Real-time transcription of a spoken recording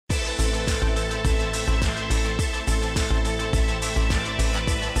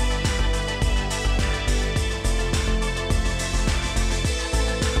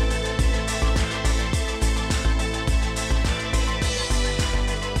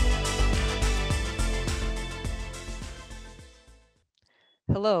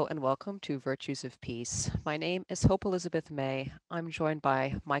Hello and welcome to Virtues of Peace. My name is Hope Elizabeth May. I'm joined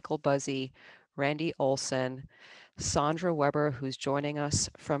by Michael Buzzy, Randy Olson, Sandra Weber, who's joining us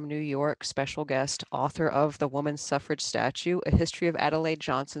from New York, special guest, author of The Woman's Suffrage Statue, A History of Adelaide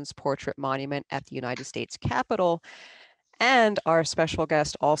Johnson's Portrait Monument at the United States Capitol, and our special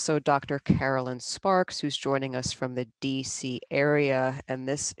guest, also Dr. Carolyn Sparks, who's joining us from the DC area. And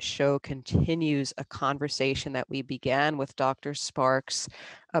this show continues a conversation that we began with Dr. Sparks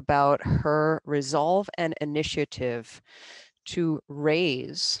about her resolve and initiative to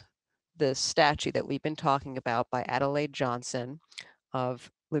raise the statue that we've been talking about by Adelaide Johnson of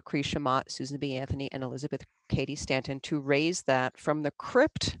Lucretia Mott, Susan B. Anthony, and Elizabeth Cady Stanton, to raise that from the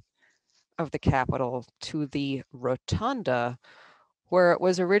crypt of the Capitol to the Rotunda, where it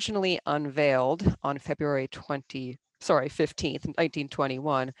was originally unveiled on February 15th,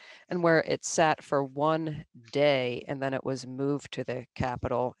 1921, and where it sat for one day, and then it was moved to the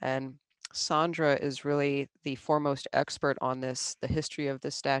Capitol. And Sandra is really the foremost expert on this, the history of the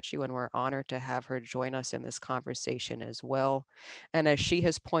statue, and we're honored to have her join us in this conversation as well. And as she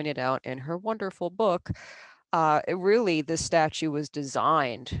has pointed out in her wonderful book, this statue was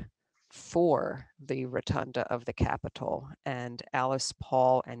designed for the rotunda of the Capitol, and Alice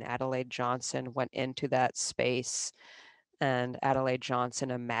Paul and Adelaide Johnson went into that space, and Adelaide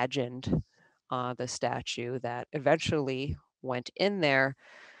Johnson imagined the statue that eventually went in there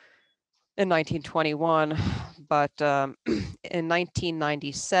in 1921, but in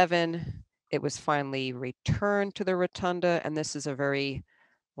 1997, it was finally returned to the rotunda, and this is a very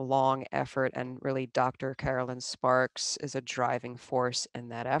long effort, and really Dr. Carolyn Sparks is a driving force in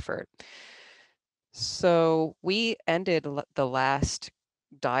that effort. So we ended the last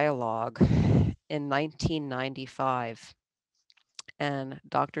dialogue in 1995. And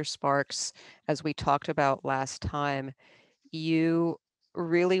Dr. Sparks, as we talked about last time, you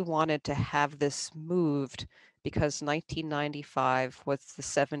really wanted to have this moved because 1995 was the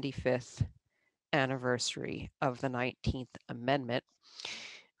 75th anniversary of the 19th Amendment.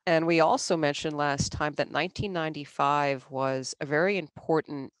 And we also mentioned last time that 1995 was a very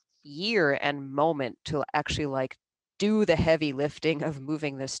important year and moment to actually do the heavy lifting of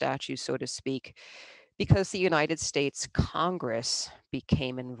moving the statue, so to speak, because the United States Congress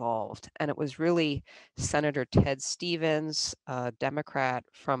became involved. And it was really Senator Ted Stevens, a Democrat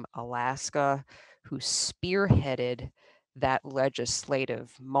from Alaska, who spearheaded that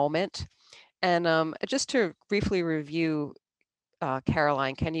legislative moment. And just to briefly review,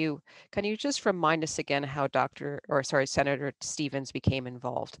 Caroline, can you just remind us again how Senator Stevens became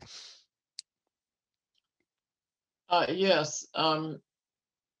involved? Yes,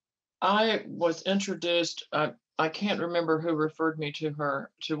 I was introduced. I can't remember who referred me to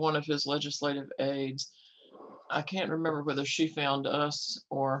one of his legislative aides. I can't remember whether she found us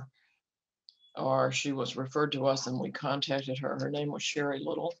or she was referred to us and we contacted her. Her name was Sherry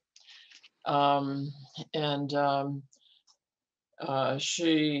Little, um, and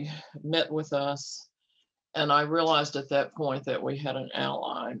she met with us. And I realized at that point that we had an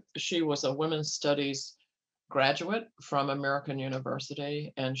ally. She was a women's studies graduate from American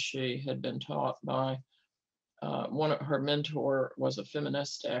University, and she had been taught by one of her mentor was a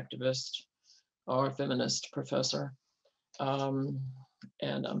feminist activist or a feminist professor. Um,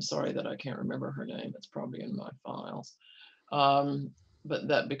 and I'm sorry that I can't remember her name. It's probably in my files. Um, but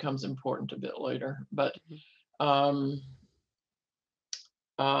that becomes important a bit later. But Mhm. um,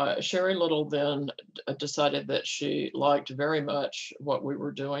 Sherry Little then decided that she liked very much what we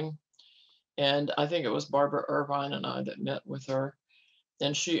were doing. And I think it was Barbara Irvine and I that met with her.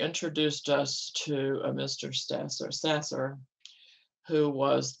 And she introduced us to a Mr. Sasser, who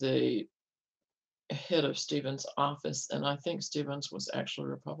was the head of Stevens' office. And I think Stevens was actually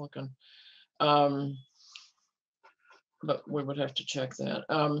Republican. Um, but we would have to check that.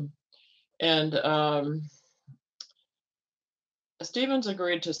 And Stevens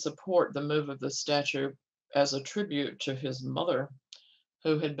agreed to support the move of the statue as a tribute to his mother,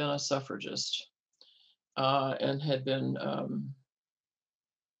 who had been a suffragist and had been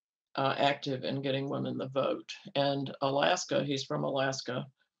active in getting women the vote. And Alaska, he's from Alaska,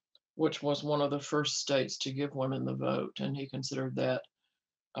 which was one of the first states to give women the vote, and he considered that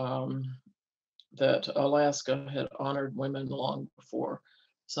um, that Alaska had honored women long before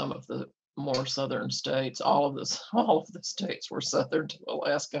some of the more southern states. All of this, all of the states were southern to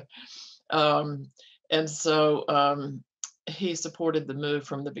Alaska, um, and so he supported the move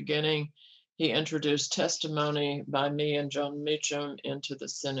from the beginning. He introduced testimony by me and Joan Meacham into the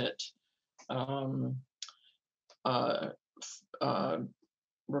Senate um, uh, uh,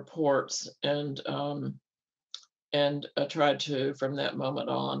 reports, and and tried to, from that moment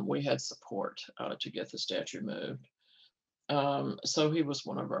on, we had support to get the statue moved. So he was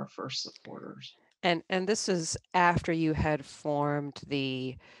one of our first supporters. And this is after you had formed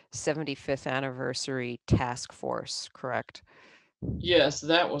the 75th anniversary task force, correct? Yes,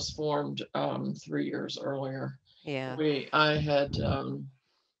 that was formed 3 years earlier. Yeah. I had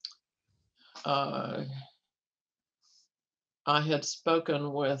uh,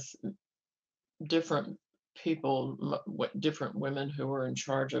 spoken with different people, different women who were in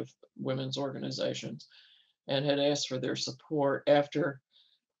charge of women's organizations, and had asked for their support after.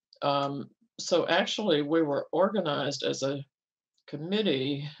 Um, so actually, we were organized as a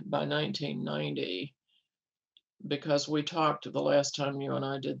committee by 1990 because we talked the last time you and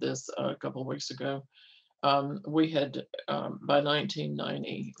I did this a couple of weeks ago. We had, by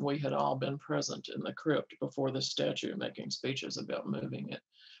 1990, we had all been present in the crypt before the statue making speeches about moving it.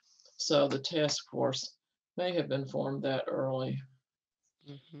 So the task force may have been formed that early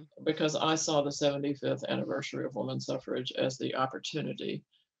Hmm. because I saw the 75th anniversary of women's suffrage as the opportunity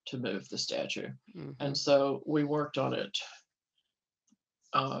to move the statue. Hmm. And so we worked on it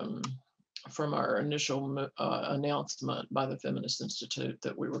um, from our initial announcement by the Feminist Institute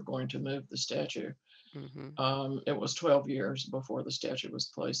that we were going to move the statue. Hmm. It was 12 years before the statue was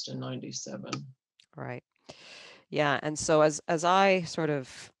placed in 97. Right. Yeah. And so as I sort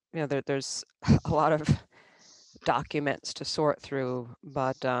of, there's a lot of documents to sort through,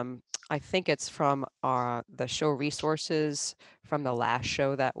 but I think it's from the show resources from the last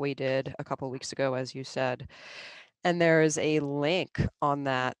show that we did a couple weeks ago, as you said. And there is a link on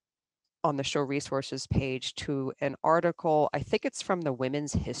the show resources page to an article. I think it's from the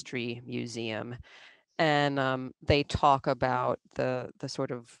Women's History Museum, and they talk about the sort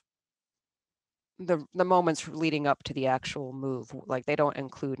of the moments leading up to the actual move. Like they don't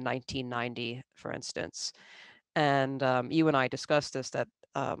include 1990, for instance. And you and I discussed this, that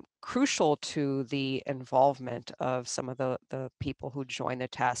crucial to the involvement of some of the people who joined the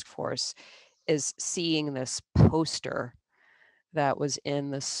task force is seeing this poster that was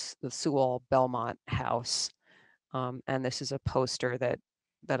in the Sewall Belmont house. And this is a poster that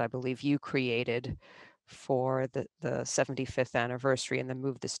I believe you created for the 75th anniversary and the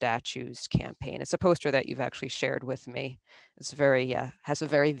Move the Statues campaign. It's a poster that you've actually shared with me. It's very, has a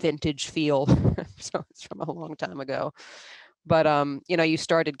very vintage feel. So it's from a long time ago. But you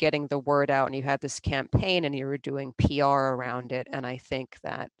started getting the word out and you had this campaign and you were doing PR around it. And I think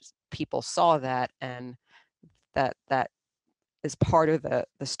that people saw that, and that is part of the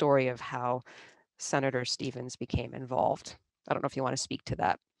story of how Senator Stevens became involved. I don't know if you want to speak to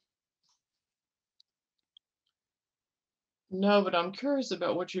that. No, but I'm curious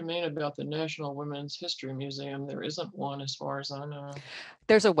about what you mean about the National Women's History Museum. There isn't one as far as I know.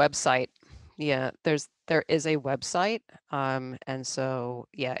 There's a website. Yeah, there is a website. And so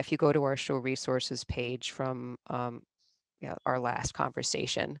yeah, if you go to our show resources page from yeah, our last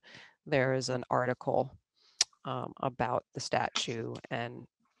conversation, there is an article about the statue and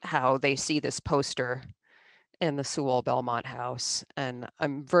how they see this poster in the Sewall Belmont house. And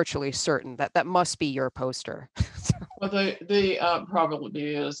I'm virtually certain that that must be your poster. So, Well, the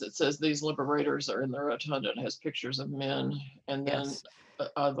probably is. It says these liberators are in the rotunda. It has pictures of men, and then yes.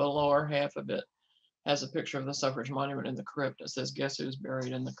 the lower half of it has a picture of the suffrage monument in the crypt. It says, "Guess who's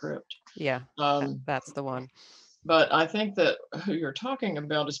buried in the crypt." Yeah, Um, that's the one. but I think that who you're talking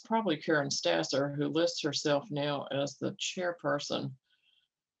about is probably Karen Stasser, who lists herself now as the chairperson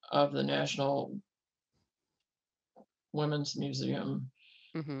of the National Women's Museum.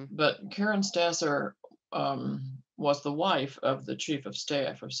 Hmm. But Karen Stasser was the wife of the chief of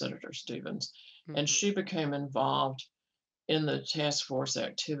staff of Senator Stevens, and Hmm. she became involved in the task force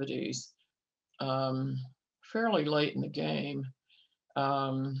activities um, fairly late in the game,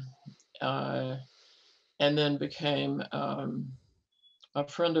 um, uh, and then became a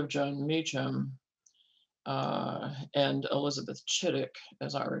friend of Joan Meacham and Elizabeth Chittick,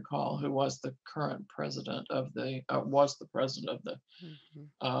 as I recall, who was the current president of the was the president of the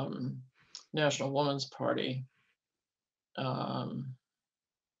Hmm. um, National Woman's Party. Um,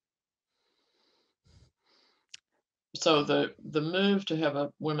 so the move to have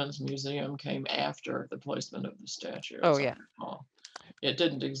a women's museum came after the placement of the statue, Oh as I yeah, recall. It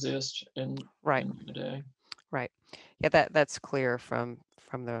didn't exist right, in my day. right. Yeah, that's clear from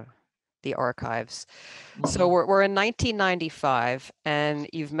the archives. So Mhm. we're in 1995, and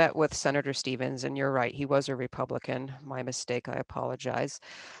you've met with Senator Stevens, and you're right, he was a Republican. My mistake, I apologize.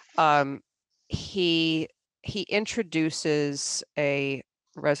 Um, he he introduces a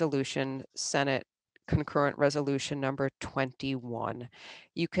resolution, Senate concurrent resolution number 21.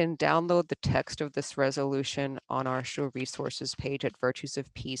 You can download the text of this resolution on our show resources page at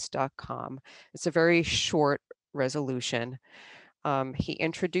virtuesofpeace.com. It's a very short resolution. He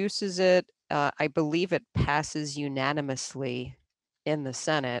introduces it. I believe it passes unanimously in the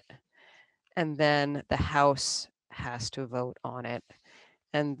Senate, and then the House has to vote on it.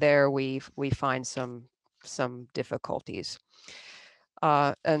 And there we find some difficulties.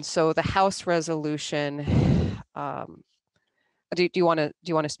 And so the House resolution. Do you want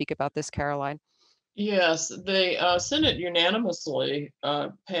to speak about this, Caroline? Yes, the Senate unanimously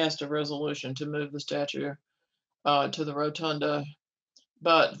passed a resolution to move the statue to the Rotunda,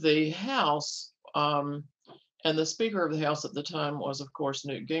 but the House and the Speaker of the House at the time was, of course,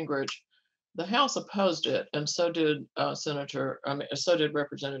 Newt Gingrich. The House opposed it, and so did so did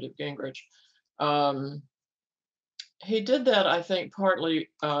Representative Gingrich. Um, he did that, I think, partly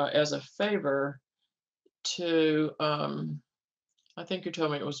as a favor to, I think you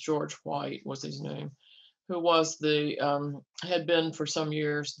told me it was George White was his name, who was had been for some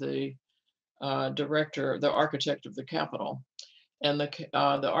years the director, the architect of the Capitol. And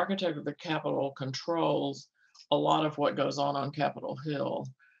the architect of the Capitol controls a lot of what goes on Capitol Hill.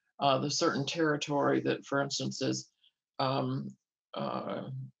 The certain territory that, for instance, is um, uh,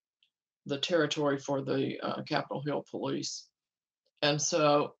 the territory for the Capitol Hill police. And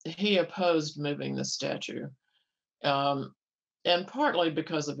so he opposed moving the statue, um, and partly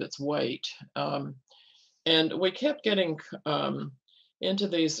because of its weight. And we kept getting into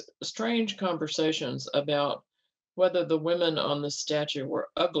these strange conversations about whether the women on the statue were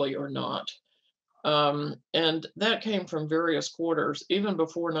ugly or not. And that came from various quarters, even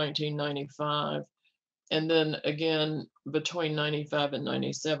before 1995. And then again, between 95 and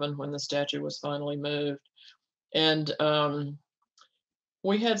 97, when the statue was finally moved. And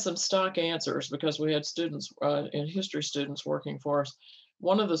we had some stock answers because we had students and history students working for us.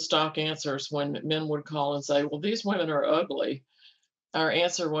 One of the stock answers when men would call and say, well, these women are ugly, our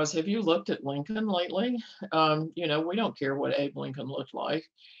answer was, have you looked at Lincoln lately? We don't care what Abe Lincoln looked like.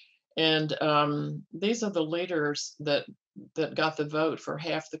 And these are the leaders that got the vote for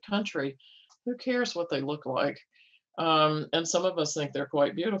half the country. Who cares what they look like? And some of us think they're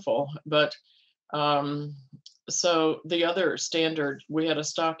quite beautiful. But so the other standard, we had a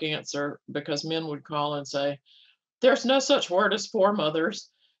stock answer because men would call and say, there's no such word as foremothers.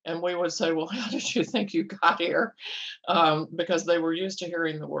 And we would say, well, how did you think you got here? Because they were used to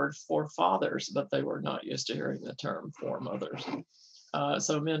hearing the word forefathers, but they were not used to hearing the term foremothers.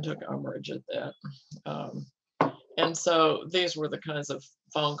 So men took umbrage at that. And so these were the kinds of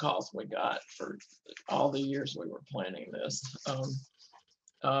phone calls we got for all the years we were planning this.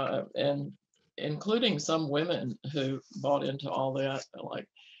 And including some women who bought into all that, like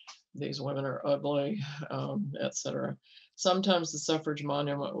these women are ugly, etc. Sometimes the suffrage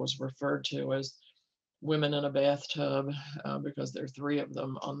monument was referred to as women in a bathtub because there are three of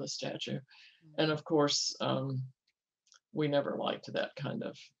them on the statue. And of course, we never liked that kind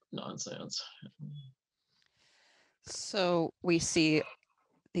of nonsense. So we see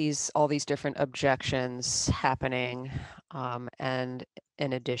all these different objections happening, and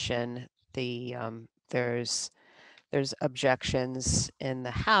in addition, there's objections in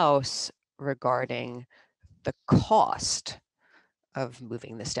the House regarding the cost of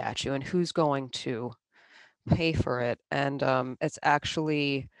moving the statue and who's going to pay for it. And it's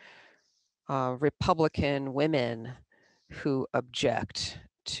actually Republican women who object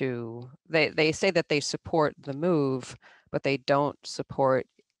to, they say that they support the move, but they don't support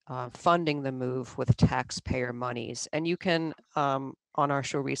funding the move with taxpayer monies. And you can, on our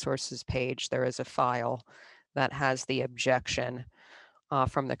show resources page, there is a file that has the objection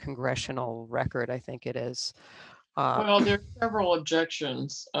from the congressional record, I think it is. Well, there are several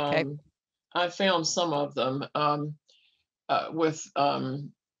objections. Okay. I found some of them with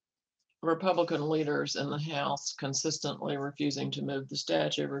Republican leaders in the House consistently refusing to move the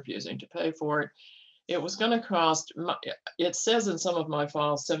statue, refusing to pay for it. It was going to cost, it says in some of my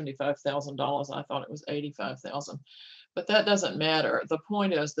files, $75,000. I thought it was $85,000, but that doesn't matter. The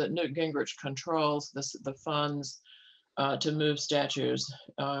point is that Newt Gingrich controls the funds to move statues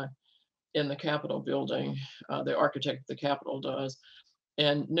in the Capitol building. The architect of the Capitol does.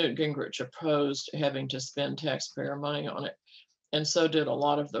 And Newt Gingrich opposed having to spend taxpayer money on it. And so did a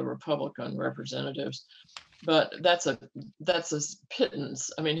lot of the Republican representatives. But that's a pittance.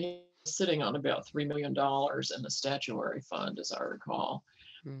 I mean, he's sitting on about $3 million in the statuary fund, as I recall.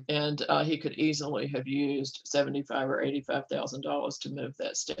 And he could easily have used $75,000 or $85,000 to move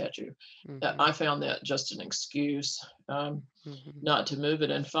that statue. I found that just an excuse. Mhm. not to move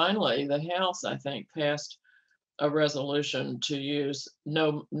it. And finally, the House, I think, passed a resolution to use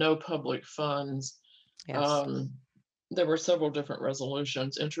no public funds. Yes. Um, there were several different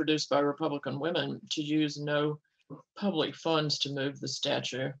resolutions introduced by Republican women to use no public funds to move the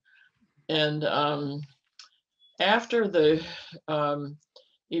statue. And after the um,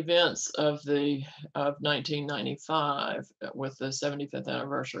 events of 1995, with the 75th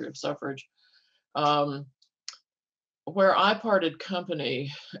anniversary of suffrage, um, where I parted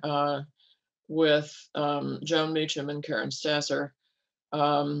company with Joan Meacham and Karen Stasser,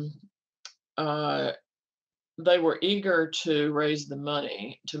 um, uh, they were eager to raise the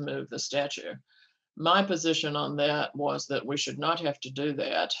money to move the statue. My position on that was that we should not have to do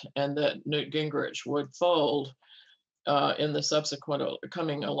that, and that Newt Gingrich would fold in the subsequent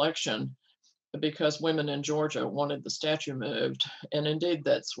coming election, because women in Georgia wanted the statue moved. And indeed,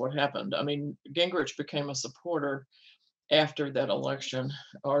 that's what happened. I mean, Gingrich became a supporter after that election,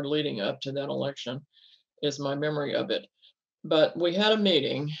 or leading up to that election, is my memory of it. But we had a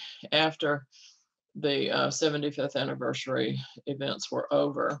meeting after the 75th anniversary events were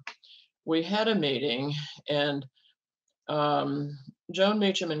over. We had a meeting, and um, Joan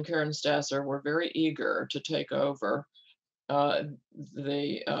Meacham and Karen Stasser were very eager to take over uh,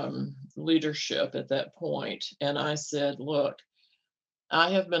 the leadership at that point. And I said, look,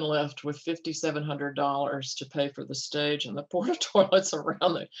 I have been left with $5,700 to pay for the stage and the porta toilets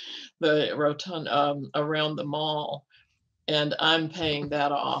around the rotunda, around the mall. And I'm paying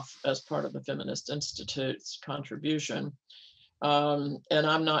that off as part of the Feminist Institute's contribution. And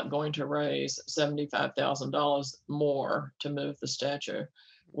I'm not going to raise $75,000 more to move the statue.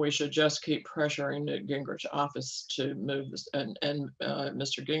 We should just keep pressuring Newt Gingrich's office to move this, and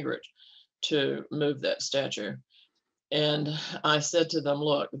Mr. Gingrich to move that statue. And I said to them,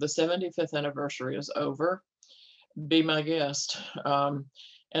 look, the 75th anniversary is over. Be my guest.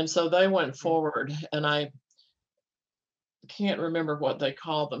 And so they went Mhm. forward, and I can't remember what they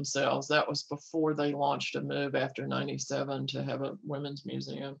called themselves. That was before they launched a move after 97 to have a women's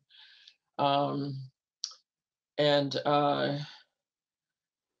museum. Um, and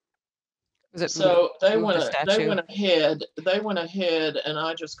Was it so they move the went they statue? went ahead they went ahead, and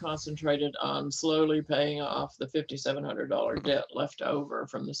I just concentrated on slowly paying off the $5,700 debt left over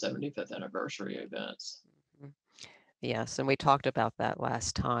from the 75th anniversary events. Mhm. Yes, and we talked about that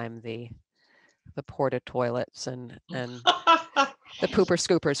last time, the porta toilets and the pooper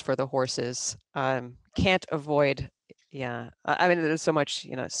scoopers for the horses. Can't avoid, yeah. I mean, there's so much,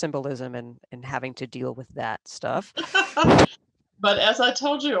 symbolism and having to deal with that stuff. But as I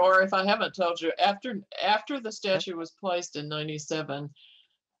told you, or if I haven't told you, after the Yep. statue was placed in 97,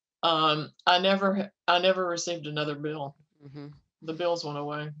 I never received another bill. Mm-hmm. The bills went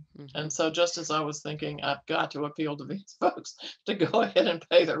away. Mm-hmm. And so, just as I was thinking, I've got to appeal to these folks to go ahead and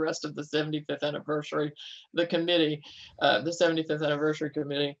pay the rest of the 75th anniversary, the committee, the 75th anniversary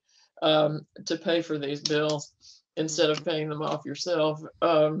committee, to pay for these bills instead of Mm-hmm. paying them off yourself.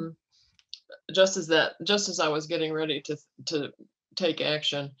 Just as I was getting ready to take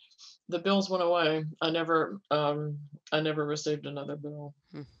action, the bills went away. I never received another bill.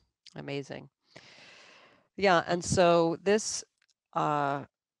 Hmm. Amazing. Yeah, and so uh,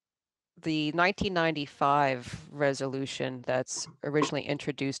 the 1995 resolution that's originally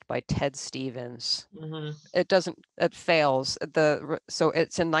introduced by Ted Stevens, Hmm. it fails. So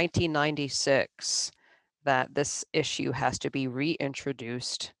it's in 1996 that this issue has to be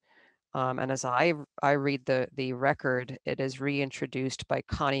reintroduced. And as I read the record, it is reintroduced by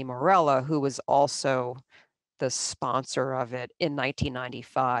Connie Morella, who was also the sponsor of it in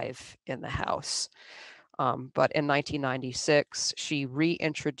 1995 in the House. But in 1996, she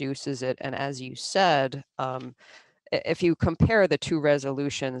reintroduces it. And as you said, if you compare the two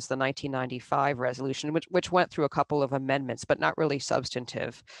resolutions, the 1995 resolution, which went through a couple of amendments, but not really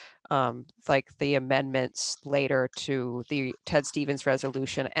substantive, like the amendments later to the Ted Stevens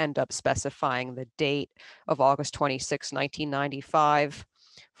resolution end up specifying the date of August 26, 1995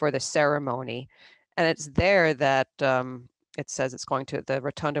 for the ceremony. And it's there that it says the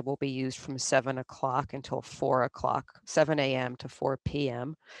rotunda will be used from 7 o'clock until 4 o'clock, 7 a.m. to 4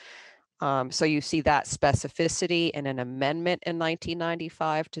 p.m. So you see that specificity in an amendment in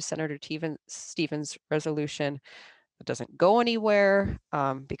 1995 to Senator Stevens' resolution. It doesn't go anywhere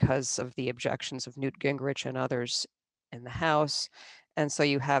because of the objections of Newt Gingrich and others in the House. And so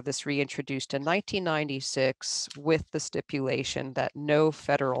you have this reintroduced in 1996 with the stipulation that no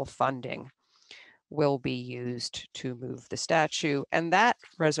federal funding will be used to move the statue. And that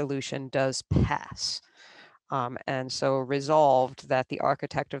resolution does pass. And so resolved that the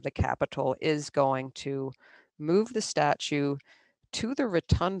architect of the Capitol is going to move the statue to the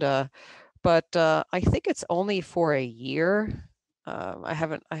Rotunda, but I think it's only for a year. I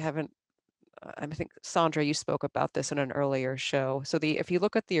think Sandra, you spoke about this in an earlier show. So if you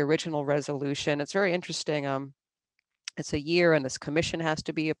look at the original resolution, it's very interesting. It's a year, and this commission has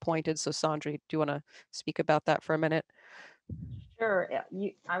to be appointed. So Sandra, do you want to speak about that for a minute? Sure.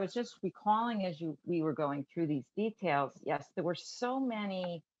 I was just recalling as we were going through these details. Yes, there were so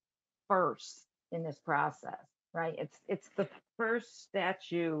many firsts in this process, right? It's the first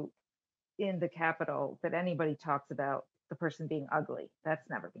statue in the Capitol that anybody talks about the person being ugly. That's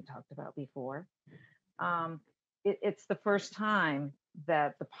never been talked about before. It's the first time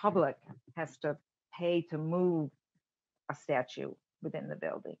that the public has to pay to move a statue within the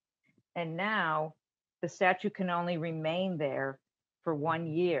building. And now the statue can only remain there for 1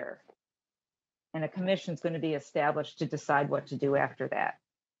 year. And a commission is going to be established to decide what to do after that.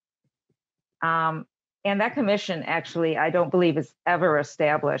 And that commission, actually, I don't believe is ever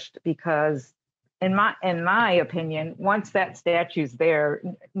established, because in my opinion, once that statue's there,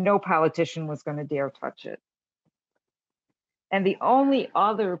 no politician was going to dare touch it. And the only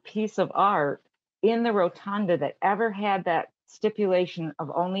other piece of art in the Rotunda that ever had that stipulation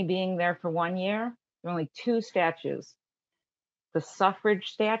of only being there for 1 year, there are only two statues: the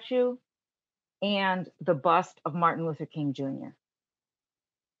suffrage statue and the bust of Martin Luther King Jr.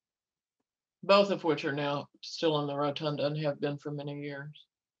 Both of which are now still in the Rotunda and have been for many years.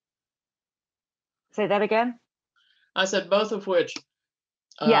 Say that again? I said both of which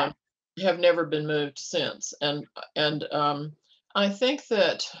Yeah. have never been moved since. And I think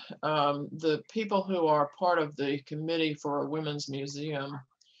that the people who are part of the committee for a women's museum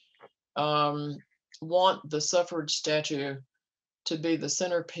want the suffrage statue to be the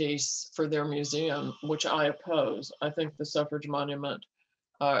centerpiece for their museum, which I oppose. I think the suffrage monument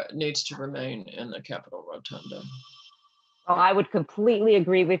needs to remain in the Capitol Rotunda. Well, I would completely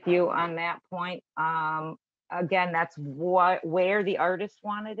agree with you on that point. Again, that's where the artist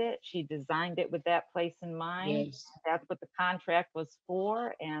wanted it. She designed it with that place in mind. Yes. That's what the contract was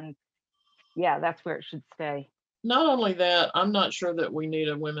for. And yeah, that's where it should stay. Not only that, I'm not sure that we need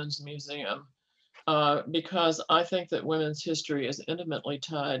a women's museum, because I think that women's history is intimately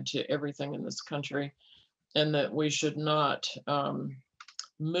tied to everything in this country, and that we should not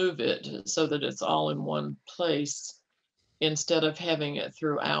move it so that it's all in one place, instead of having it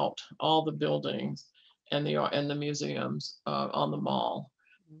throughout all the buildings and the museums on the mall.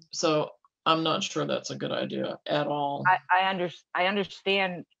 So I'm not sure that's a good idea at all. I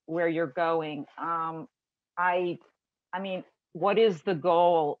understand where you're going. I mean, what is the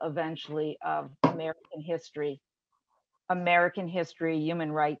goal eventually of American history,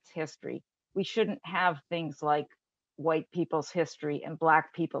 human rights history? We shouldn't have things like white people's history and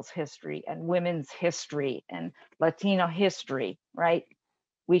Black people's history and women's history and Latino history, right?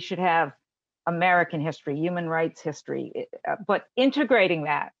 We should have American history, human rights history, but integrating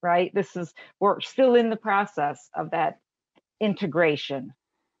that, right? We're still in the process of that integration.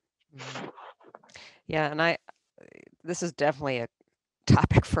 Yeah, and this is definitely a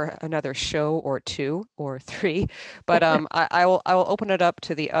topic for another show or two or three, but I will open it up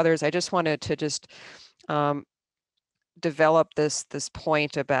to the others. I just wanted to just develop this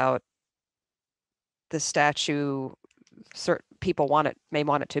point about the statue. Certain people may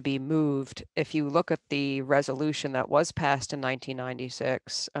want it to be moved. If you look at the resolution that was passed in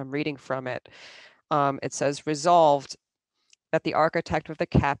 1996, I'm reading from it. It says, resolved that the architect of the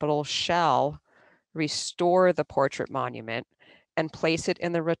Capitol shall restore the portrait monument and place it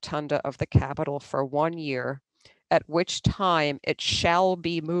in the rotunda of the Capitol for 1 year, at which time it shall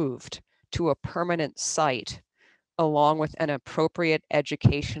be moved to a permanent site, along with an appropriate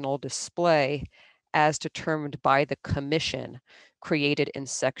educational display as determined by the commission created in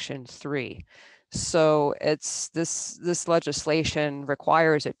section 3. So it's this legislation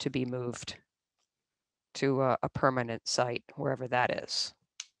requires it to be moved to a permanent site, wherever that is.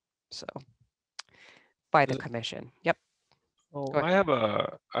 So by the commission. Yep. Oh, I have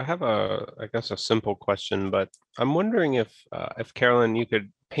I guess a simple question, but I'm wondering if Carolyn, you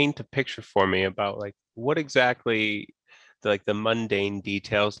could paint a picture for me about like what exactly the mundane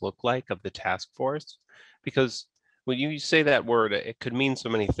details look like of the task force, because when you say that word, it could mean so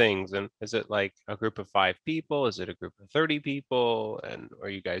many things. And is it like a group of 5 people? Is it a group of 30 people? And are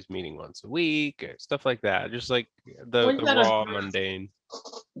you guys meeting once a week? Stuff like that. Just like the raw mundane.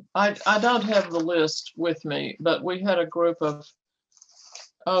 I don't have the list with me, but we had a group of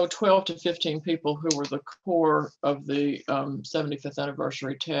 12 to 15 people who were the core of the 75th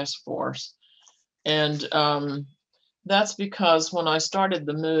anniversary task force. And that's because when I started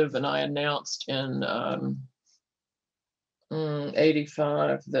the move and I announced in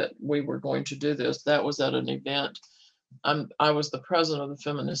 85 that we were going to do this. That was at an event. I was the president of the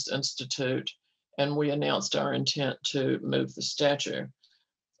Feminist Institute, and we announced our intent to move the statue.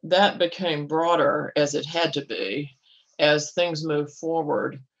 That became broader, as it had to be. As things moved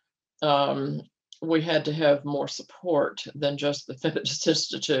forward, we had to have more support than just the Feminist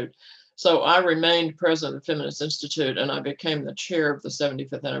Institute. So I remained president of the Feminist Institute, and I became the chair of the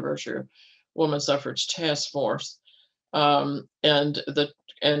 75th anniversary of Women's Suffrage Task Force, and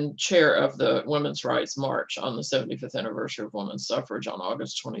chair of the Women's Rights March on the 75th anniversary of women's suffrage on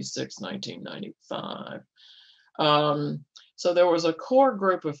August 26, 1995. So there was a core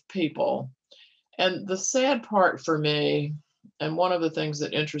group of people. And the sad part for me, and one of the things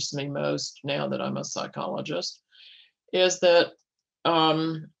that interests me most now that I'm a psychologist, is that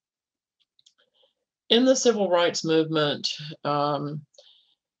in the civil rights movement,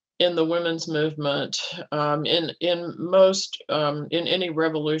 in the women's movement, in any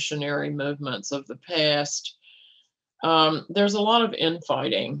revolutionary movements of the past, there's a lot of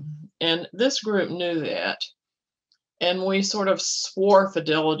infighting, and this group knew that, and we sort of swore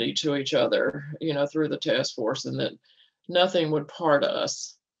fidelity to each other, through the task force, and that nothing would part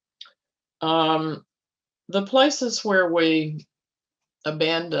us. The places where we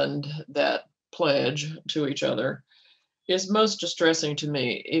abandoned that pledge to each other is most distressing to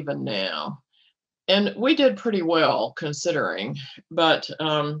me even now. And we did pretty well considering, but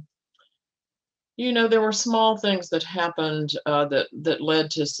there were small things that happened that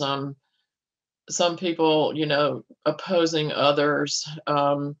led to some people, opposing others.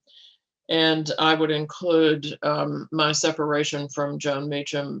 And I would include my separation from Joan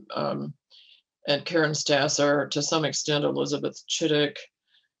Meacham and Karen Stasser, to some extent Elizabeth Chittick,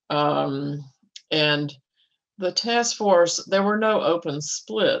 and the task force. There were no open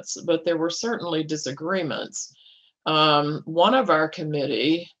splits, but there were certainly disagreements. One of our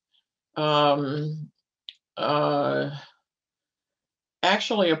committee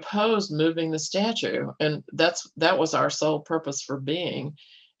actually opposed moving the statue, and that was our sole purpose for being.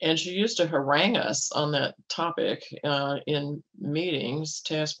 And she used to harangue us on that topic in meetings,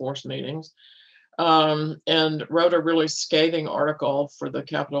 task force meetings, and wrote a really scathing article for the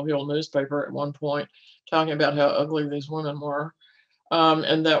Capitol Hill newspaper at one point, talking about how ugly these women were.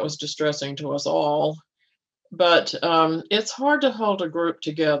 And that was distressing to us all. But it's hard to hold a group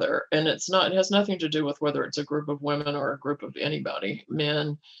together, and it has nothing to do with whether it's a group of women or a group of anybody,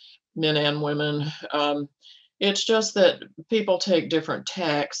 men and women. It's just that people take different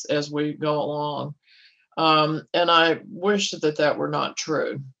tacks as we go along. And I wish that were not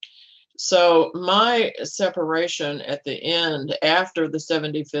true. So my separation at the end, after the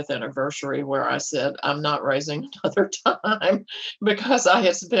 75th anniversary, where I said, I'm not raising another time, because I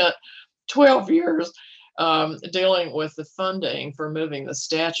had spent 12 years dealing with the funding for moving the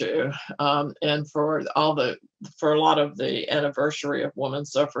statue, and for a lot of the anniversary of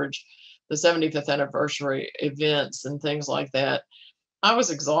women's suffrage, the 75th anniversary events and things like that. I was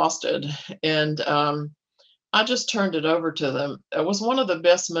exhausted, and I just turned it over to them. It was one of the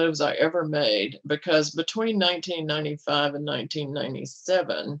best moves I ever made, because between 1995 and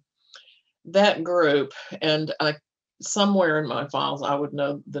 1997, that group, and somewhere in my files, I would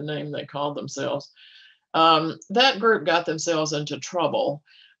know the name they called themselves, that group got themselves into trouble.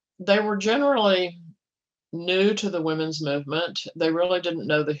 They were generally new to the women's movement. They really didn't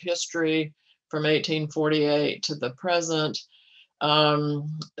know the history from 1848 to the present.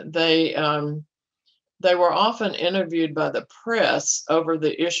 They were often interviewed by the press over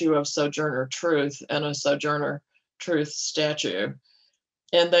the issue of Sojourner Truth and a Sojourner Truth statue.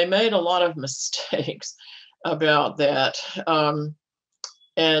 And they made a lot of mistakes about that.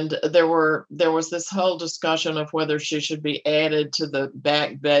 And there was this whole discussion of whether she should be added to the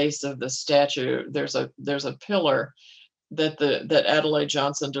back base of the statue. There's a pillar that Adelaide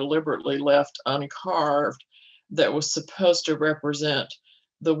Johnson deliberately left uncarved that was supposed to represent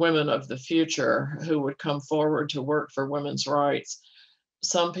the women of the future who would come forward to work for women's rights.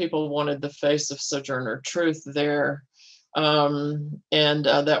 Some people wanted the face of Sojourner Truth there, and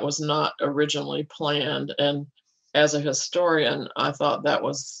that was not originally planned. And as a historian, I thought that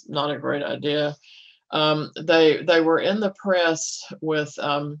was not a great idea. They were in the press with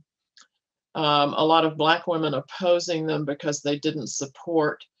a lot of Black women opposing them because they didn't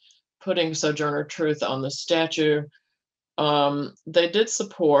support putting Sojourner Truth on the statue. They did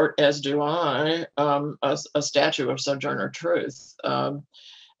support, as do I, a statue of Sojourner Truth,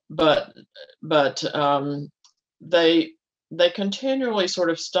 but they continually sort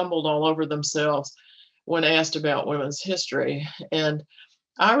of stumbled all over themselves when asked about women's history. And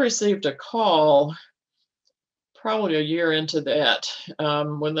I received a call probably a year into that,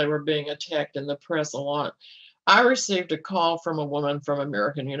 when they were being attacked in the press a lot, I received a call from a woman from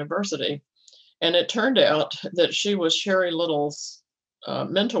American University. And it turned out that she was Sherry Little's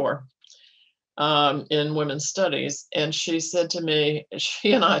mentor in women's studies. And she said to me,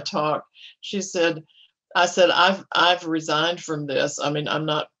 she and I talked, she said, I said, I've resigned from this. I mean, I'm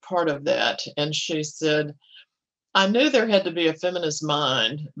not part of that. And she said, I knew there had to be a feminist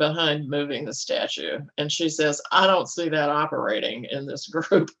mind behind moving the statue. And she says, I don't see that operating in this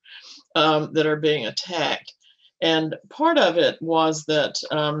group that are being attacked. And part of it was that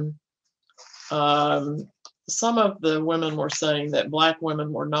some of the women were saying that Black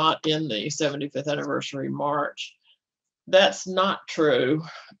women were not in the 75th anniversary march. That's not true.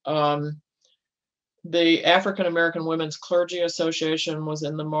 The African American Women's Clergy Association was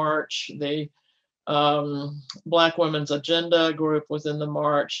in the march. The Black Women's Agenda group was in the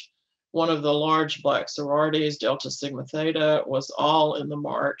march. One of the large Black sororities, Delta Sigma Theta, was all in the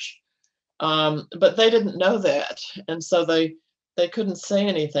march. But they didn't know that. And so they couldn't say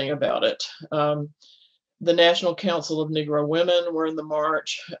anything about it. The National Council of Negro Women were in the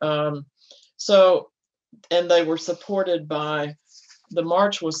march. And they were supported by, the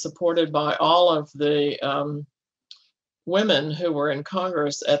march was supported by all of the women who were in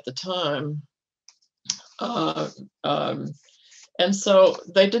Congress at the time. And so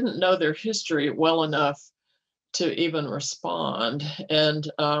they didn't know their history well enough to even respond. And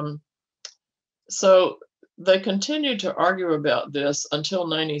so they continued to argue about this until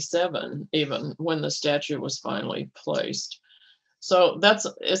 97, even when the statue was finally placed. So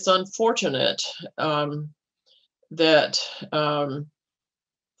it's unfortunate that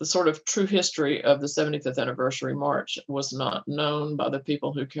the sort of true history of the 75th anniversary march was not known by the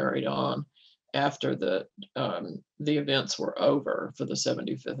people who carried on after the events were over for the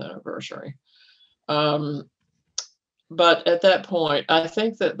 75th anniversary. But at that point, I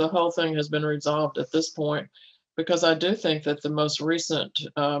think that the whole thing has been resolved at this point, because I do think that the most recent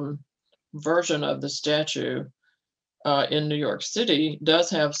version of the statue in New York City does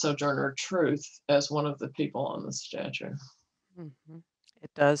have Sojourner Truth as one of the people on the statue. Mm-hmm.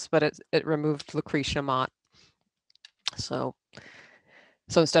 It does, but it removed Lucretia Mott. So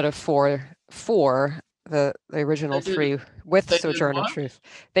instead of four, the original three with Sojourner Truth,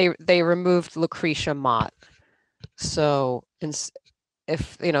 they removed Lucretia Mott. So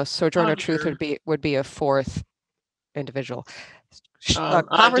if Sojourner Truth would be a fourth individual.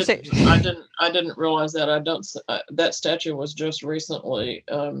 Conversation. I didn't realize that. That statue was just recently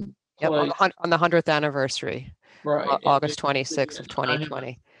on the 100th anniversary, right? August 26th of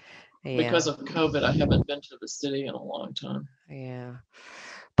 2020. Because of COVID, I haven't been to the city in a long time. Yeah,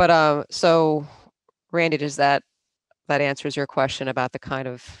 but so Randy, does that answers your question about the kind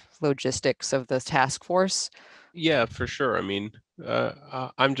of logistics of the task force? Yeah, for sure. I mean,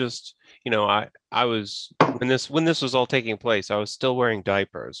 I'm just, I was when this was all taking place, I was still wearing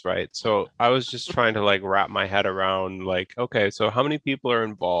diapers, right? So I was just trying to like wrap my head around like, okay, so how many people are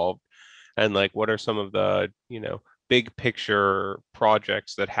involved, and like what are some of the, big picture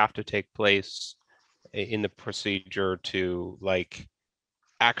projects that have to take place in the procedure to like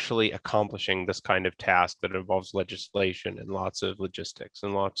actually accomplishing this kind of task that involves legislation and lots of logistics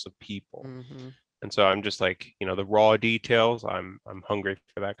and lots of people. Mm-hmm. And so I'm just like, the raw details, I'm hungry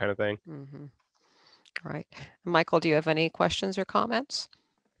for that kind of thing. Mm-hmm. All right. Michael, do you have any questions or comments?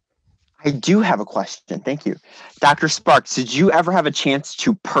 I do have a question. Thank you. Dr. Sparks, did you ever have a chance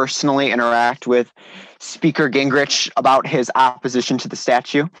to personally interact with Speaker Gingrich about his opposition to the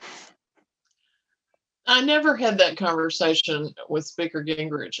statue? I never had that conversation with Speaker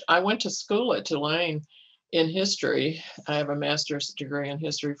Gingrich. I went to school at Tulane in history. I have a master's degree in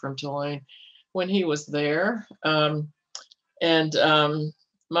history from Tulane when he was there. My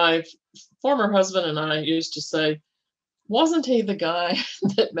former husband and I used to say, wasn't he the guy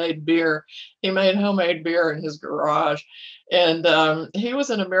that made beer? He made homemade beer in his garage. And he was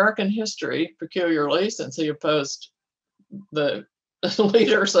in American history, peculiarly, since he opposed the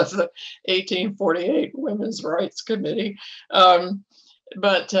leaders of the 1848 Women's Rights Committee.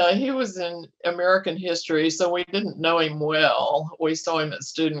 But he was in American history, so we didn't know him well. We saw him at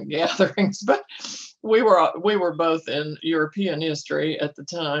student gatherings, but we were both in European history at the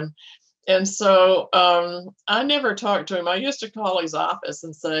time. And so I never talked to him. I used to call his office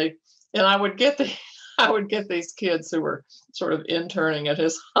and say, and I would get these kids who were sort of interning at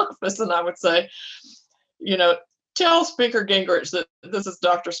his office, and I would say, tell Speaker Gingrich that this is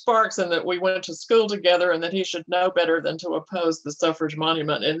Dr. Sparks and that we went to school together and that he should know better than to oppose the suffrage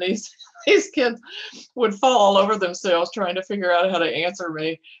monument. And these kids would fall all over themselves trying to figure out how to answer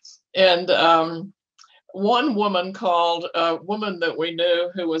me. And one woman called, a woman that we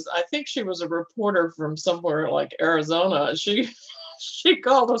knew who was, I think she was a reporter from somewhere like Arizona. She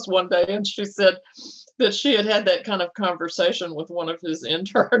called us one day and she said that she had had that kind of conversation with one of his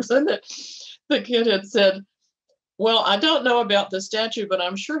interns, and that the kid had said, well, I don't know about the statue, but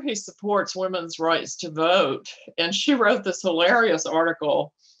I'm sure he supports women's rights to vote. And she wrote this hilarious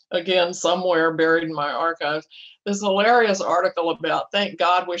article, again, somewhere buried in my archives, this hilarious article about, thank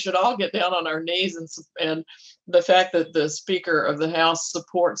God we should all get down on our knees, and the fact that the Speaker of the House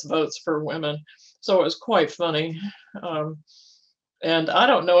supports votes for women. So it was quite funny. And I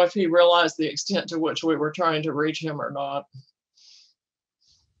don't know if he realized the extent to which we were trying to reach him or not.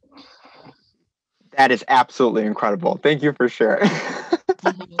 That is absolutely incredible. Thank you for sharing.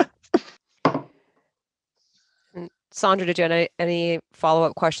 Sandra, did you have any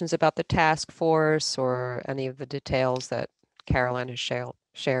follow-up questions about the task force or any of the details that Caroline has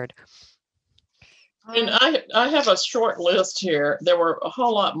shared? And I have a short list here. There were a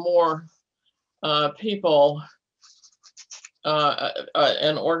whole lot more people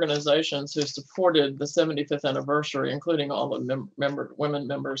and organizations who supported the 75th anniversary, including all the women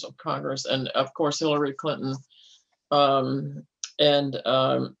members of Congress, and of course Hillary Clinton. Hillary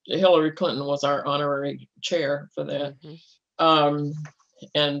Clinton was our honorary chair for that.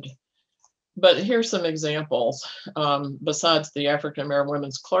 But here's some examples. Besides the African American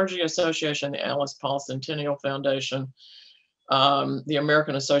Women's Clergy Association, the Alice Paul Centennial Foundation, the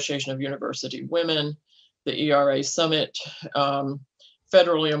American Association of University Women, the ERA Summit,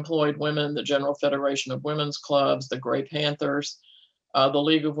 Federally Employed Women, the General Federation of Women's Clubs, the Gray Panthers, the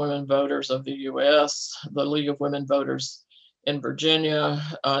League of Women Voters of the U.S., the League of Women Voters in Virginia,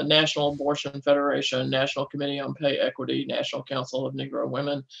 National Abortion Federation, National Committee on Pay Equity, National Council of Negro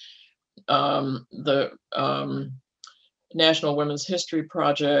Women, the National Women's History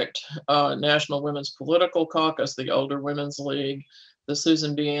Project, National Women's Political Caucus, the Older Women's League, the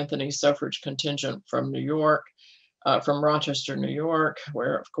Susan B. Anthony Suffrage Contingent from New York, from Rochester, New York,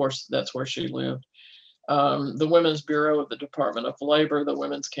 where, of course, that's where she lived. The Women's Bureau of the Department of Labor, the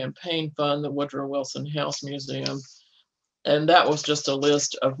Women's Campaign Fund, the Woodrow Wilson House Museum. And that was just a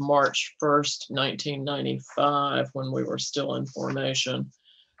list of March 1st, 1995, when we were still in formation.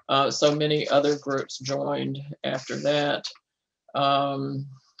 So many other groups joined after that.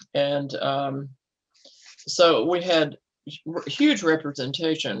 So we had huge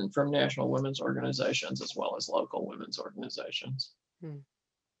representation from national women's organizations as well as local women's organizations.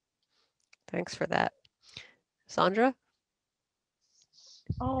 Thanks for that. Sandra?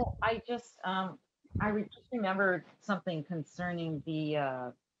 Oh, I just remembered something concerning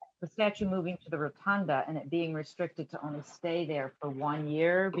the statue moving to the Rotunda and it being restricted to only stay there for 1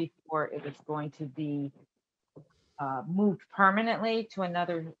 year before it was going to be moved permanently to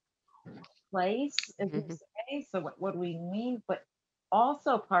another place, as you say. So what do we mean? But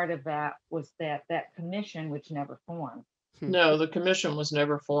also part of that was that commission, which never formed. No, the commission was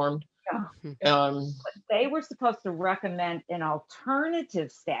never formed. But they were supposed to recommend an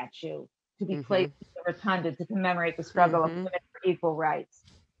alternative statue to be placed in the Rotunda to commemorate the struggle of women for equal rights.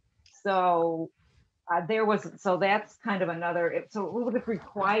 So so that's kind of another, so it would have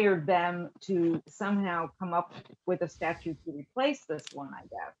required them to somehow come up with a statute to replace this one, I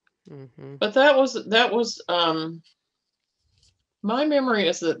guess. But that was my memory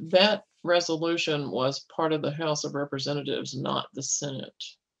is that resolution was part of the House of Representatives, not the Senate.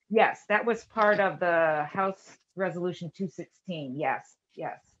 Yes, that was part of the House Resolution 216. Yes.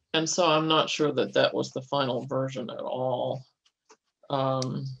 And so I'm not sure that was the final version at all.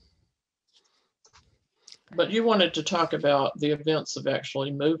 But you wanted to talk about the events of actually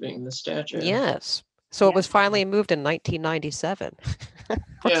moving the statue. Yes. So it was finally moved in 1997.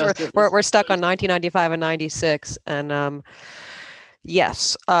 Yes, we're stuck on 1995 and 96. And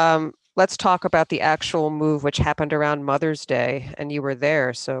yes, let's talk about the actual move, which happened around Mother's Day, and you were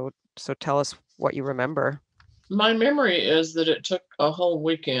there. So tell us what you remember. My memory is that it took a whole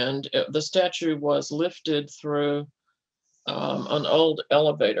weekend. The statue was lifted through an old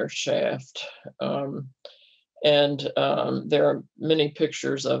elevator shaft. And there are many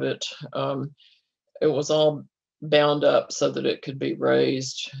pictures of it. It was all bound up so that it could be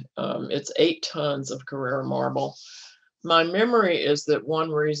raised. It's 8 tons of Carrara marble. My memory is that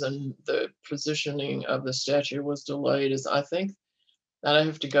one reason the positioning of the statue was delayed is I think that I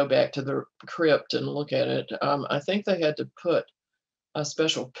have to go back to the crypt and look at it. I think they had to put a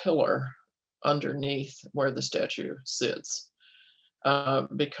special pillar underneath where the statue sits.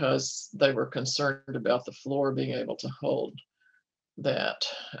 Because they were concerned about the floor being able to hold that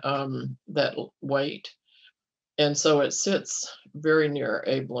weight. And so it sits very near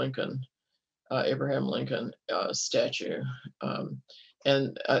Abe Lincoln. Abraham Lincoln statue.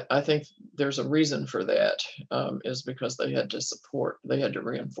 And I think there's a reason for that, is because they had to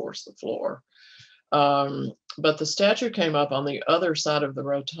reinforce the floor. But the statue came up on the other side of the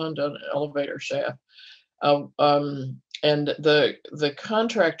rotunda, an elevator shaft. And the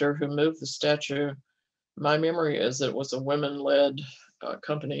contractor who moved the statue, my memory is it was a women-led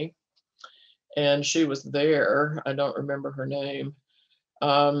company, and she was there. I don't remember her name.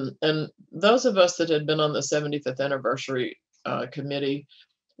 And those of us that had been on the 75th anniversary committee,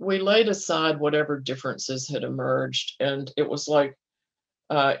 we laid aside whatever differences had emerged, and it was like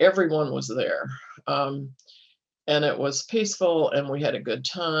everyone was there. And it was peaceful, and we had a good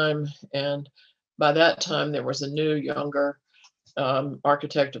time. And by that time, there was a new, younger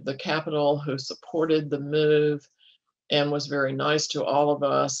architect of the Capitol who supported the move and was very nice to all of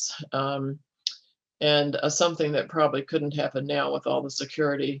us. And something that probably couldn't happen now with all the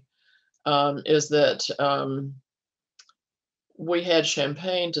security is that we had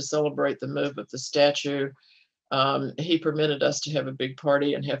champagne to celebrate the move of the statue. He permitted us to have a big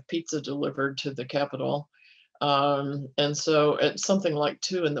party and have pizza delivered to the Capitol. And so at something like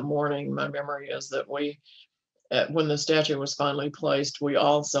 2 in the morning, my memory is that when the statue was finally placed, we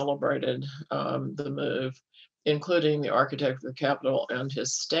all celebrated the move, including the architect of the Capitol and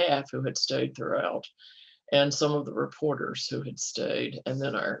his staff who had stayed throughout, and some of the reporters who had stayed, and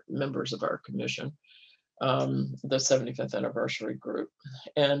then our members of our commission, the 75th anniversary group.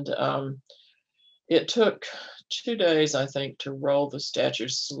 And it took 2 days, I think, to roll the statue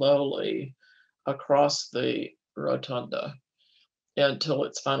slowly across the rotunda until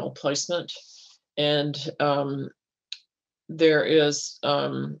its final placement. And there is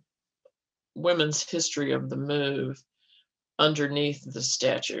women's history of the move underneath the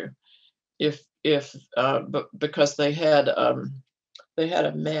statue. Because they had a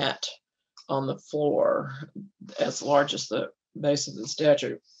mat on the floor as large as the base of the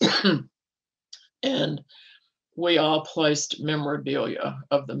statue. And we all placed memorabilia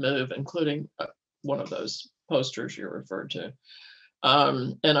of the move, including one of those posters you referred to,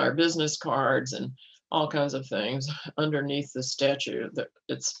 and our business cards and all kinds of things underneath the statue.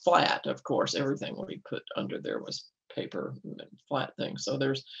 It's flat, of course. Everything we put under there was paper and flat things. So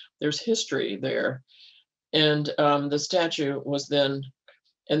there's history there. And the statue was then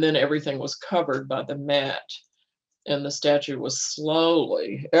everything was covered by the mat, and the statue was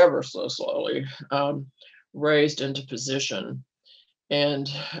slowly, ever so slowly, raised into position. And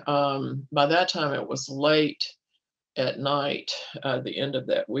by that time it was late at night, the end of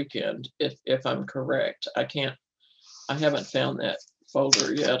that weekend, if I'm correct. I haven't found that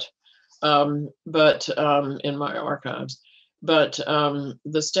folder yet, but in my archives. But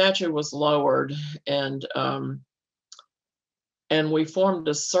the statue was lowered, and we formed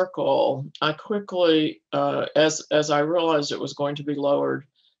a circle. I quickly, as I realized it was going to be lowered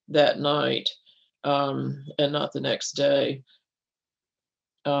that night and not the next day,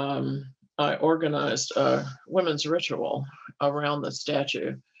 I organized a women's ritual around the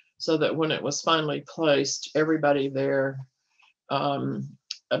statue so that when it was finally placed, everybody there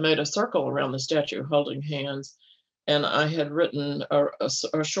made a circle around the statue holding hands. And I had written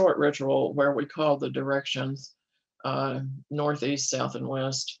a short ritual where we called the directions northeast, south, and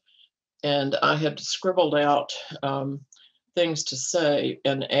west. And I had scribbled out things to say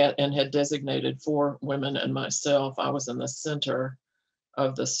and had designated 4 women and myself. I was in the center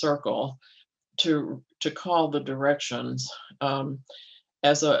of the circle to call the directions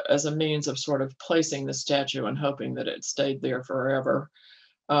as a means of sort of placing the statue and hoping that it stayed there forever.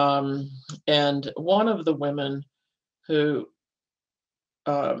 And one of the women who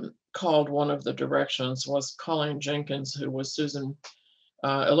called one of the directions was Colleen Jenkins, who was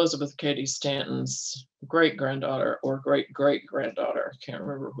Elizabeth Cady Stanton's great-granddaughter or great-great-granddaughter, I can't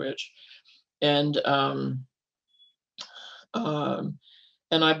remember which. And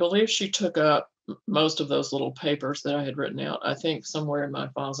I believe she took up most of those little papers that I had written out. I think somewhere in my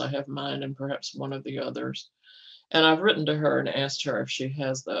files I have mine and perhaps one of the others. And I've written to her and asked her if she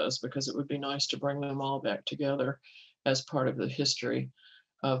has those, because it would be nice to bring them all back together as part of the history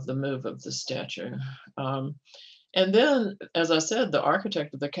of the move of the statue. And then, as I said, the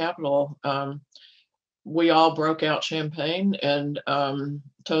architect of the Capitol, we all broke out champagne and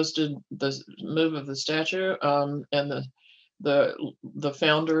toasted the move of the statue and the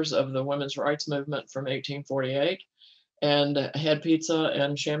founders of the women's rights movement from 1848, and had pizza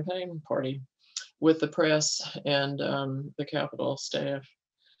and champagne party with the press and the Capitol staff.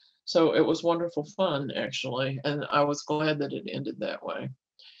 So it was wonderful fun, actually, and I was glad that it ended that way.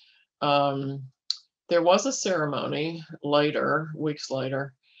 There was a ceremony later, weeks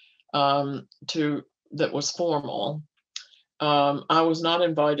later, that was formal. I was not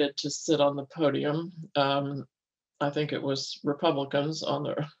invited to sit on the podium. I think it was Republicans on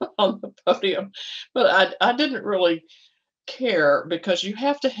the on the podium, but I didn't really care, because you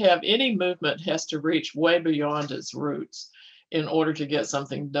have to have, any movement has to reach way beyond its roots in order to get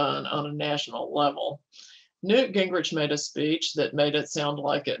something done on a national level. Newt Gingrich made a speech that made it sound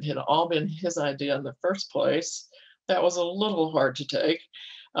like it had all been his idea in the first place. That was a little hard to take.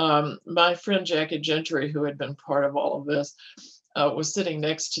 My friend Jackie Gentry, who had been part of all of this, was sitting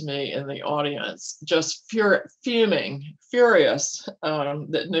next to me in the audience, just fuming, furious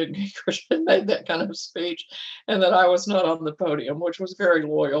that Newt Gingrich had made that kind of speech and that I was not on the podium, which was very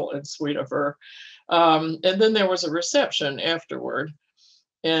loyal and sweet of her. And then there was a reception afterward.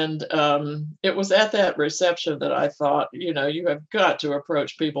 And it was at that reception that I thought, you know, you have got to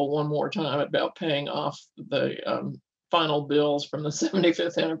approach people one more time about paying off the final bills from the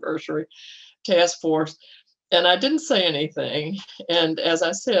 75th anniversary task force. And I didn't say anything. And as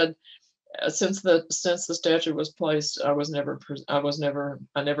I said, since the statue was placed, I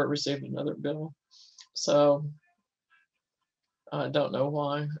never received another bill. So I don't know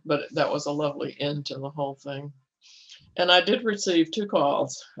why, but that was a lovely end to the whole thing. And I did receive 2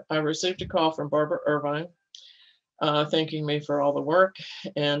 calls. I received a call from Barbara Irvine, thanking me for all the work.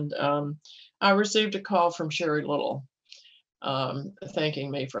 And I received a call from Sherry Little,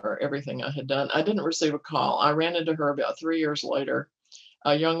 thanking me for everything I had done. I didn't receive a call. I ran into her about 3 years later.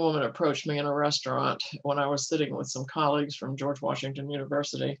 A young woman approached me in a restaurant when I was sitting with some colleagues from George Washington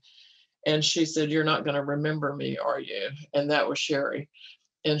University. And she said, "You're not going to remember me, are you?" And that was Sherry.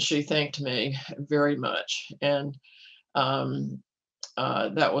 And she thanked me very much. And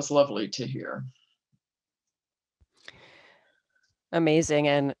that was lovely to hear. Amazing.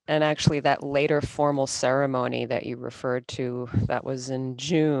 And actually that later formal ceremony that you referred to, that was in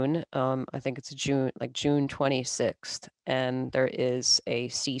June. I think it's June 26th. And there is a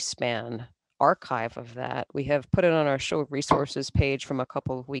C-SPAN archive of that. We have put it on our show resources page from a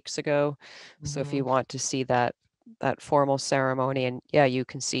couple of weeks ago. So if you want to see that formal ceremony, and yeah, you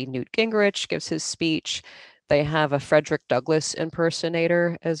can see Newt Gingrich gives his speech. They have a Frederick Douglass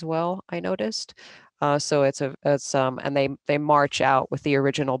impersonator as well, I noticed. So and they march out with the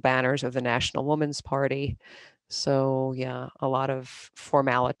original banners of the National Woman's Party. So yeah, a lot of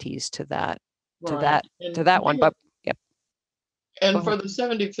formalities to that one. But yep. And for the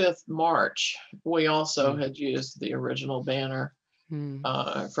 75th March, we also had used the original banner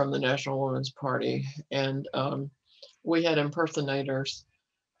from the National Woman's Party, and we had impersonators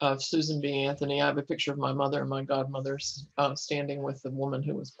of Susan B. Anthony. I have a picture of my mother and my godmothers standing with the woman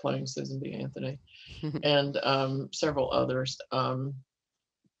who was playing Susan B. Anthony, and several others.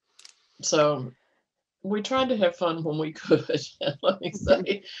 So we tried to have fun when we could, let me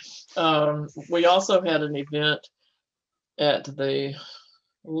say. We also had an event at the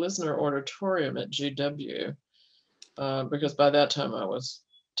Lisner Auditorium at GW, because by that time I was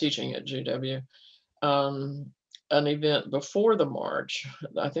teaching at GW. An event before the march,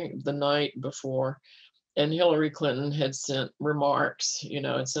 I think the night before, and Hillary Clinton had sent remarks,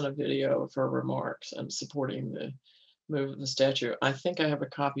 had sent a video of her remarks and supporting the move of the statue. I think I have a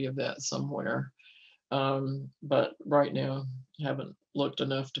copy of that somewhere, but right now I haven't looked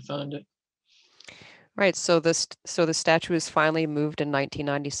enough to find it. Right. So the statue is finally moved in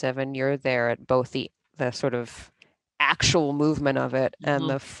 1997. You're there at both the sort of actual movement of it and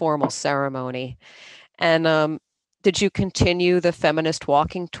the formal ceremony. And did you continue the feminist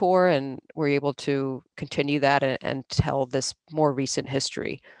walking tour, and were you able to continue that and tell this more recent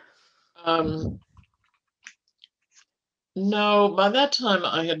history? No, by that time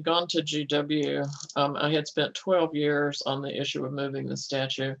I had gone to GW. I had spent 12 years on the issue of moving the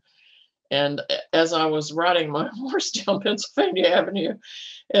statue. And as I was riding my horse down Pennsylvania Avenue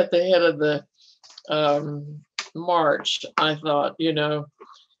at the head of the march, I thought,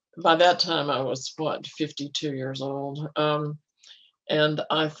 by that time I was 52 years old. And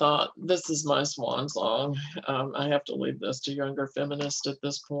I thought, this is my swan song. I have to leave this to younger feminists at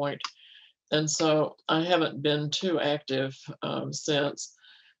this point. And so I haven't been too active since.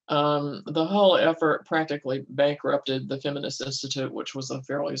 The whole effort practically bankrupted the Feminist Institute, which was a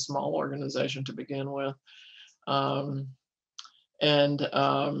fairly small organization to begin with.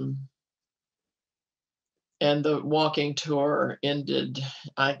 And the walking tour ended.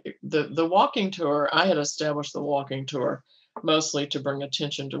 The walking tour, I had established the walking tour mostly to bring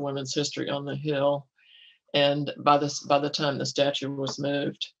attention to women's history on the Hill. And by the time the statue was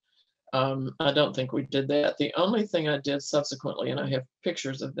moved, I don't think we did that. The only thing I did subsequently, and I have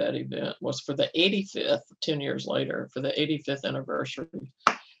pictures of that event, was for the 85th, 10 years later, for the 85th anniversary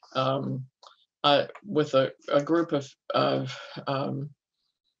with a group of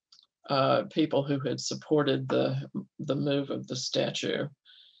people who had supported the move of the statue,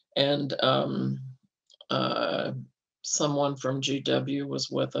 and someone from GW was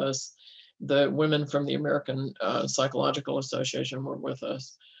with us. The women from the American Psychological Association were with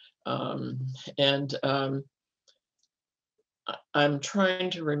us, and I'm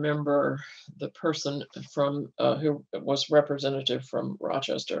trying to remember the person from who was representative from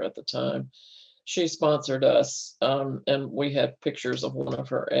Rochester at the time. She sponsored us, and we had pictures of one of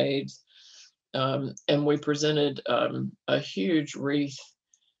her aides, and we presented a huge wreath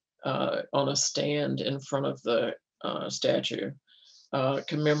on a stand in front of the statue,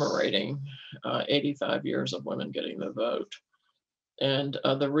 commemorating 85 years of women getting the vote. And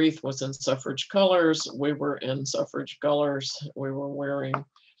the wreath was in suffrage colors. We were in suffrage colors. We were wearing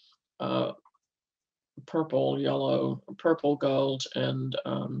purple, yellow, purple, gold, and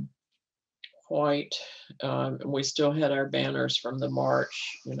white. We still had our banners from the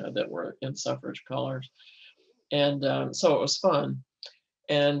march, that were in suffrage colors. And so it was fun.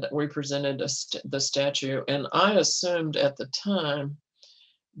 And we presented the statue. And I assumed at the time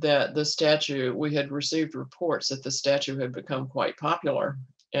that the statue, we had received reports that the statue had become quite popular.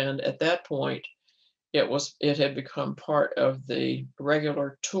 And at that point, it had become part of the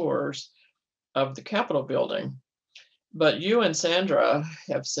regular tours of the Capitol building. But you and Sandra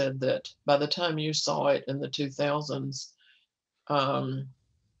have said that by the time you saw it in the 2000s,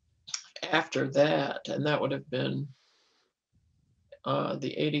 after that, and that would have been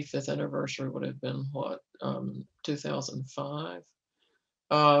the 85th anniversary would have been what, 2005?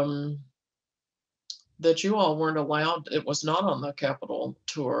 That you all weren't allowed, it was not on the Capitol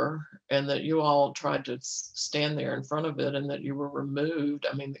tour, and that you all tried to stand there in front of it, and that you were removed.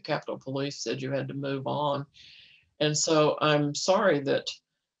 I mean, the Capitol Police said you had to move on. And so I'm sorry to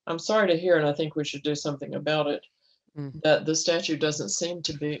hear, and I think we should do something about it, that the statue doesn't seem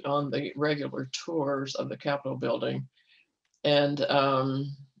to be on the regular tours of the Capitol building. And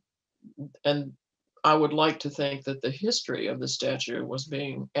I would like to think that the history of the statue was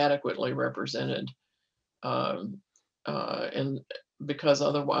being adequately represented, and because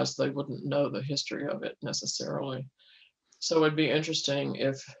otherwise they wouldn't know the history of it necessarily. So it'd be interesting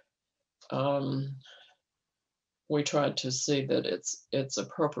if we tried to see that it's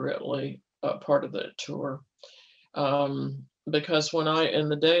appropriately part of the tour. Because in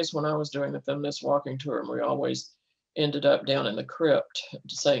the days when I was doing the feminist walking tour, we always ended up down in the crypt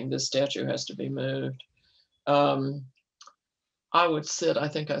saying this statue has to be moved. I would sit, I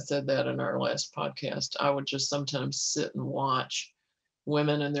think I said that in our last podcast, I would just sometimes sit and watch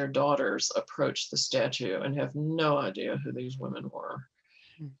women and their daughters approach the statue and have no idea who these women were.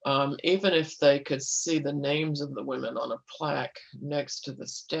 Even if they could see the names of the women on a plaque next to the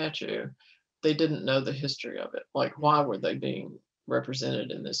statue, they didn't know the history of it. Like, why were they being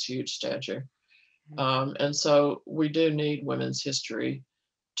represented in this huge statue? And so we do need women's history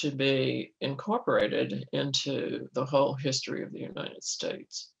to be incorporated into the whole history of the United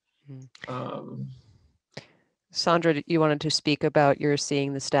States. Sandra, you wanted to speak about your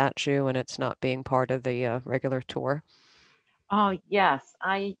seeing the statue and it's not being part of the regular tour? Oh, yes.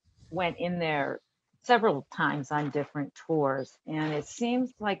 I went in there several times on different tours, and it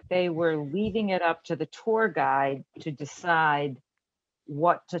seems like they were leaving it up to the tour guide to decide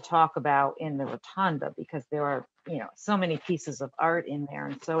what to talk about in the rotunda, because there are, so many pieces of art in there.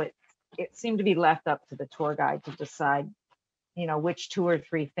 And so it seemed to be left up to the tour guide to decide, which 2 or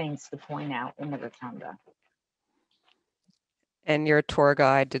 3 things to point out in the rotunda. And your tour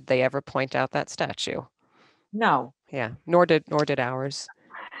guide, did they ever point out that statue? No. Yeah, nor did ours.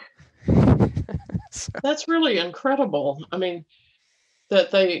 So. That's really incredible. I mean,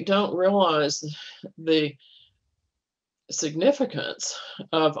 that they don't realize the significance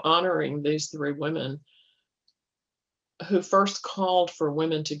of honoring these 3 women who first called for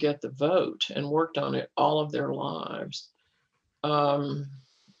women to get the vote and worked on it all of their lives. That's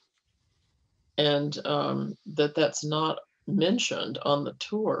not mentioned on the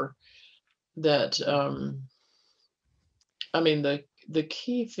tour. That the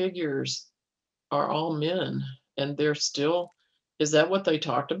key figures are all men, and they're still, is that what they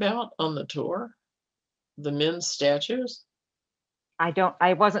talked about on the tour? The men's statues?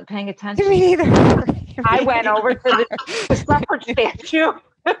 I wasn't paying attention. Me neither. I went over to the suffrage statue.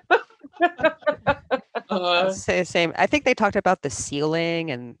 Say the same. I think they talked about the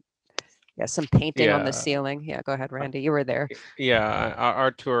ceiling and some painting on the ceiling. Yeah, go ahead, Randy. You were there. Yeah,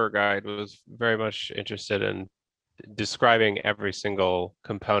 our tour guide was very much interested in describing every single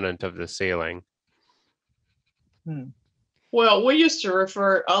component of the ceiling. Well, we used to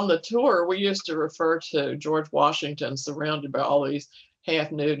refer on the tour, we used to refer to George Washington surrounded by all these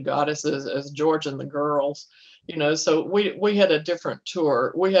half nude goddesses as George and the girls. So we had a different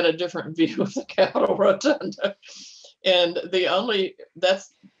tour. We had a different view of the Capitol Rotunda. And the only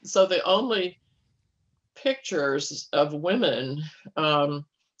pictures of women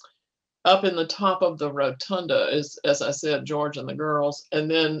up in the top of the rotunda is, as I said, George and the girls. And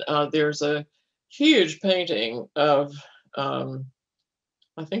then there's a huge painting of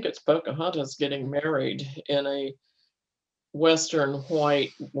I think it's Pocahontas getting married in a Western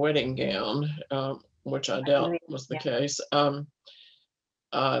white wedding gown, which I doubt was the case,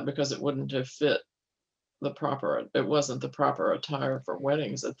 because it wouldn't have fit it wasn't the proper attire for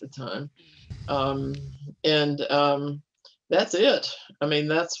weddings at the time. That's it. I mean,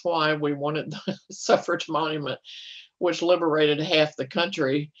 that's why we wanted the suffrage monument, which liberated half the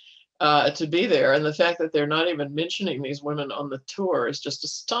country, to be there. And the fact that they're not even mentioning these women on the tour is just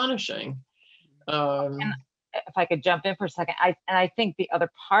astonishing. And if I could jump in for a second, I think the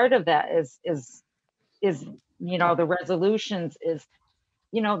other part of that is the resolutions is,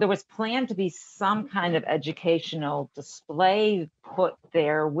 there was planned to be some kind of educational display put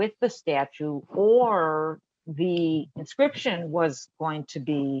there with the statue, or the inscription was going to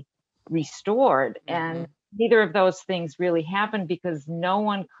be restored. And neither of those things really happened because no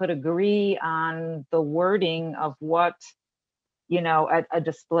one could agree on the wording of what a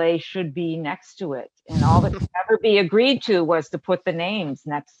display should be next to it. And all that could ever be agreed to was to put the names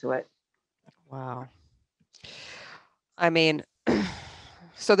next to it. Wow. I mean,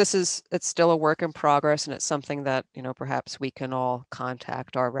 so it's still a work in progress, and it's something that, perhaps we can all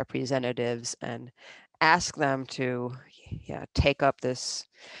contact our representatives and ask them to take up this,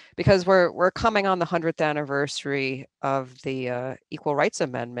 because we're coming on the 100th anniversary of the Equal Rights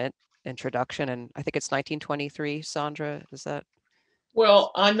Amendment introduction, and I think it's 1923. Sandra, is that?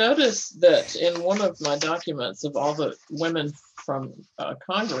 Well, I noticed that in one of my documents of all the women from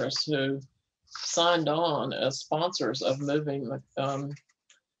Congress who signed on as sponsors of moving,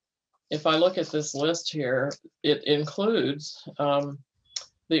 if I look at this list here, it includes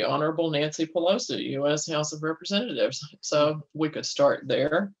the Honorable Nancy Pelosi, U.S. House of Representatives. So we could start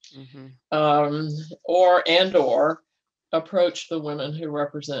there, or approach the women who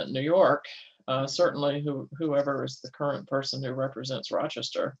represent New York. Certainly, whoever is the current person who represents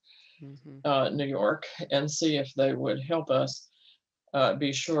Rochester, New York, and see if they would help us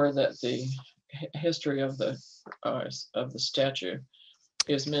be sure that the history of the statue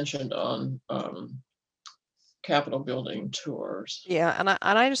is mentioned on Capitol building tours. Yeah,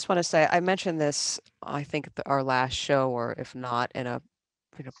 and I just want to say, I mentioned this, I think, at our last show, or if not, in a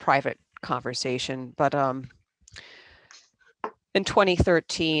private conversation, but in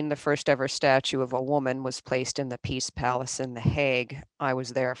 2013, the first ever statue of a woman was placed in the Peace Palace in The Hague. I was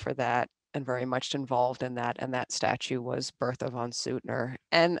there for that and very much involved in that. And that statue was Bertha von Suttner.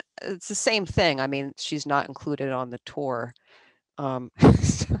 And it's the same thing. I mean, she's not included on the tour.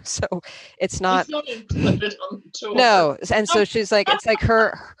 So it's not included on the tour. No. And so she's like, it's like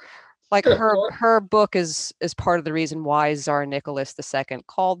her book is part of the reason why Tsar Nicholas II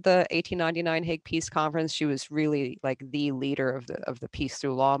called the 1899 Hague Peace Conference. She was really like the leader of the peace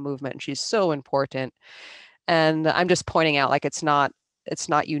through law movement, and she's so important. And I'm just pointing out, like, it's not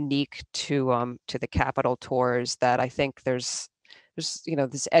unique to the Capitol tours, that I think there's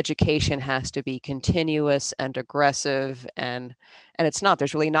this education has to be continuous and aggressive, and it's not.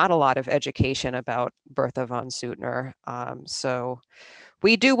 There's really not a lot of education about Bertha von Suttner. So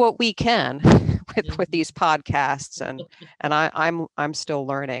we do what we can with these podcasts, and I'm still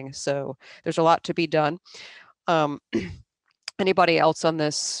learning. So there's a lot to be done. Anybody else on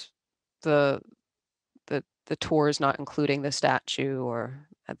this, the tours not including the statue or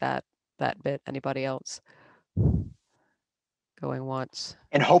that bit? Anybody else? Going once.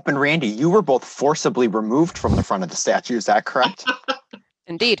 And Hope and Randy, you were both forcibly removed from the front of the statue. Is that correct?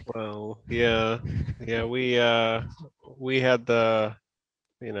 Indeed. Well, yeah, we had the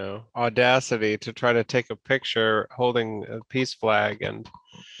audacity to try to take a picture holding a peace flag, and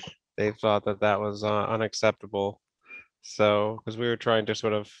they thought that was unacceptable. So, because we were trying to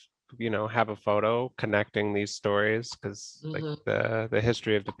sort of have a photo connecting these stories, because like the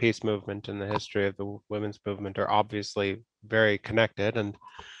history of the peace movement and the history of the women's movement are obviously very connected, and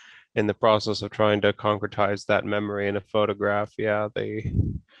in the process of trying to concretize that memory in a photograph, the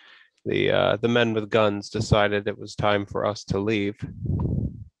men with guns decided it was time for us to leave.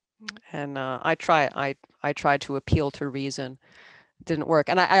 And I tried to appeal to reason. It didn't work.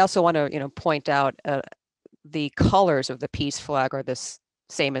 And I also want to point out the colors of the peace flag are the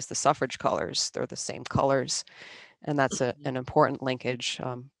same as the suffrage colors. They're the same colors. And that's an important linkage,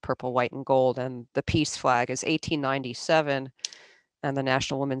 purple, white, and gold. And the peace flag is 1897, and the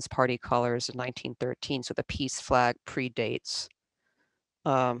National Women's Party colors in 1913. So the peace flag predates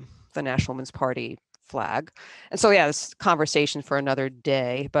the National Women's Party flag. And so, yeah, this conversation for another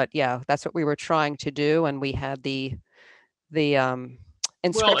day. But yeah, that's what we were trying to do. And we had the Well, and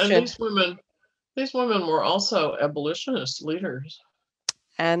inscription. these women were also abolitionist leaders.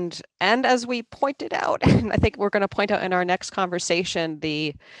 And as we pointed out, and I think we're going to point out in our next conversation,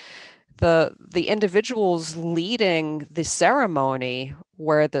 the individuals leading the ceremony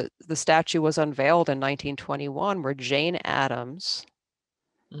where the statue was unveiled in 1921 were Jane Addams.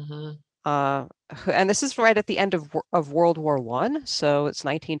 Mhm. And this is right at the end of World War I. So it's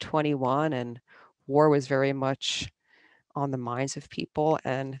 1921, and war was very much on the minds of people.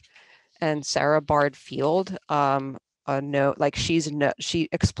 And Sarah Bard Field, no, like she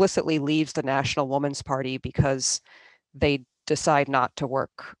explicitly leaves the National Woman's Party because they decide not to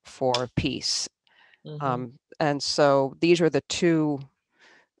work for peace. Mhm. And so these are the two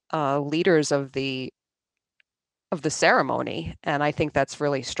leaders of the ceremony, and I think that's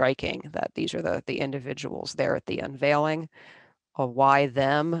really striking that these are the individuals there at the unveiling. Why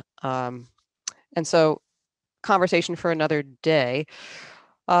them? And so, conversation for another day.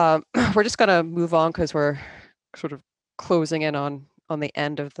 We're just going to move on because we're sort of closing in on the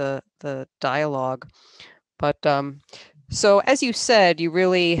end of the dialogue. But so as you said, you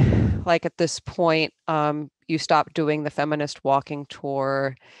really, like at this point, you stopped doing the feminist walking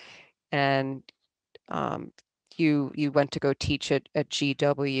tour, and you went to go teach at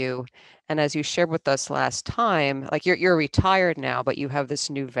GW. And as you shared with us last time, like you're retired now, but you have this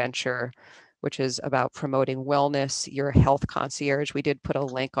new venture, which is about promoting wellness. You're a health concierge. We did put a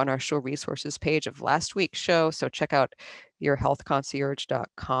link on our show resources page of last week's show, so check out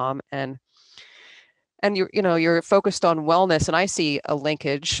yourhealthconcierge.com. And you're focused on wellness, and I see a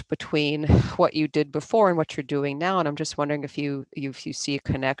linkage between what you did before and what you're doing now. And I'm just wondering if you see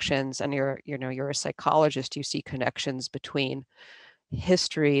connections, and you're a psychologist, you see connections between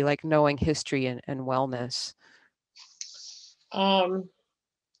history, like knowing history and wellness.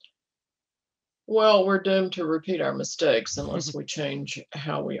 Well, we're doomed to repeat our mistakes unless we change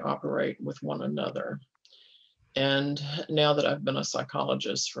how we operate with one another. And now that I've been a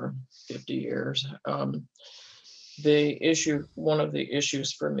psychologist for 50 years, one of the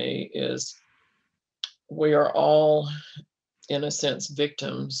issues for me is we are all, in a sense,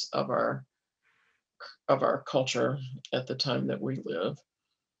 victims of our culture at the time that we live,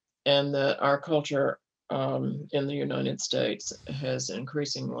 and that our culture in the United States has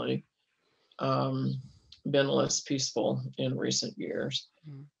increasingly been less peaceful in recent years.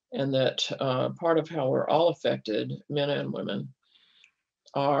 Mm. And that part of how we're all affected, men and women,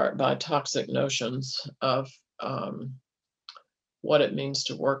 are by toxic notions of what it means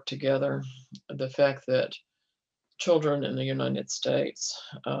to work together. The fact that children in the United States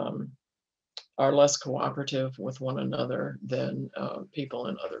are less cooperative with one another than people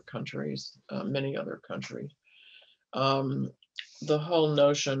in other countries, many other countries. The whole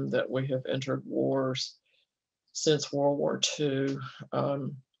notion that we have entered wars since World War II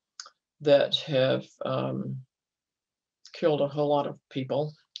that have killed a whole lot of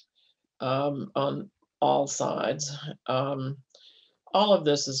people on all sides. All of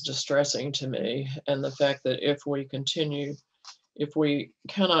this is distressing to me. And the fact that if we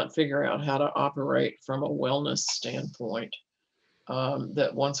cannot figure out how to operate from a wellness standpoint,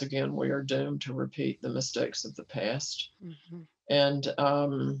 that once again, we are doomed to repeat the mistakes of the past. Mm-hmm.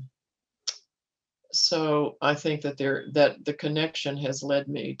 And so I think that the connection has led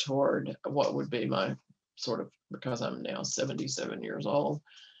me toward what would be my sort of, because I'm now 77 years old,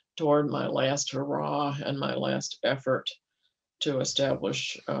 toward my last hurrah and my last effort to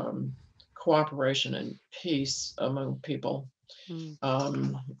establish cooperation and peace among people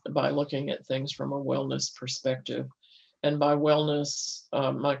by looking at things from a wellness perspective. And by wellness,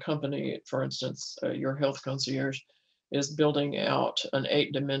 my company, for instance, Your Health Concierge, is building out an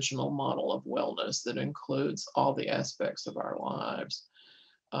 8-dimensional model of wellness that includes all the aspects of our lives,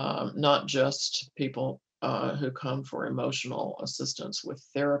 not just people who come for emotional assistance with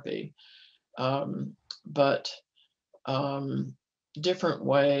therapy, but different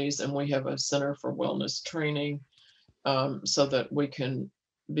ways. And we have a Center for Wellness Training so that we can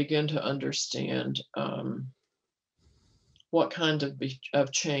begin to understand what kind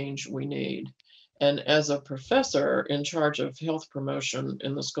of change we need. And as a professor in charge of health promotion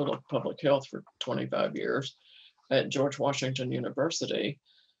in the School of Public Health for 25 years at George Washington University,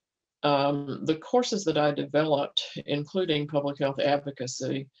 the courses that I developed, including public health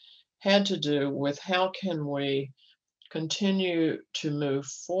advocacy, had to do with how can we continue to move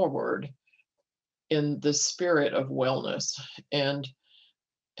forward in the spirit of wellness, and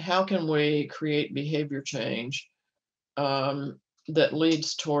how can we create behavior change that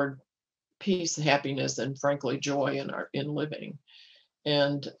leads toward peace, happiness, and frankly joy in living.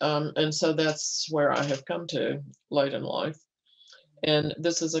 And so that's where I have come to late in life. And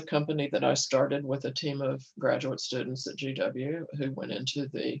this is a company that I started with a team of graduate students at GW who went into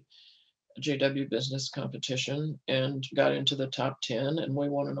the GW business competition and got into the top 10. And we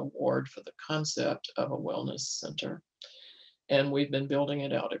won an award for the concept of a wellness center. And we've been building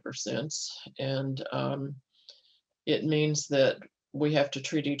it out ever since. And it means that we have to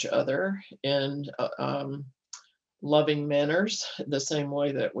treat each other in loving manners, the same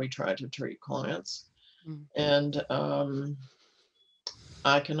way that we try to treat clients. Mm. And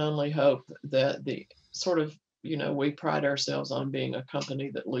I can only hope that the sort of, we pride ourselves on being a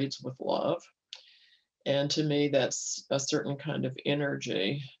company that leads with love. And to me, that's a certain kind of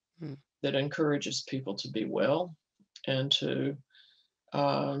energy Mm. that encourages people to be well and to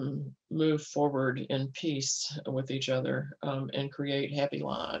move forward in peace with each other and create happy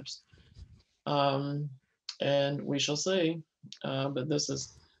lives. And we shall see. But this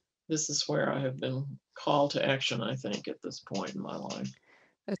is where I have been called to action, I think, at this point in my life.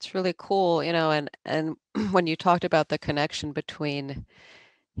 It's really cool, and when you talked about the connection between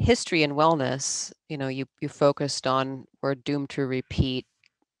history and wellness, you focused on we're doomed to repeat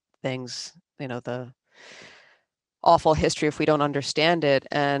things, the awful history if we don't understand it,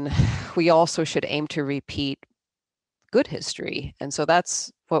 and we also should aim to repeat good history. And so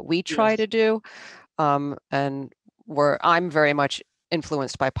that's what we try to Yes. do. And I'm very much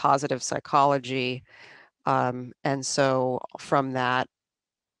influenced by positive psychology. And so from that,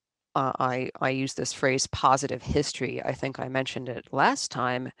 I use this phrase positive history. I think I mentioned it last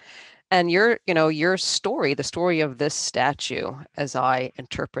time. And your story, the story of this statue, as I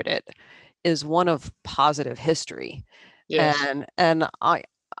interpret it, is one of positive history. Yes. And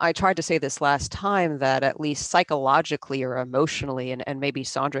I tried to say this last time that at least psychologically or emotionally, and maybe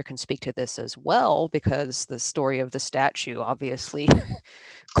Sandra can speak to this as well, because the story of the statue obviously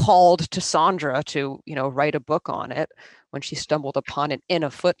called to Sandra to, write a book on it when she stumbled upon it in a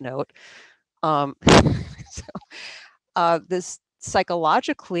footnote. This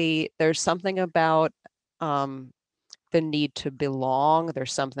psychologically, there's something about the need to belong.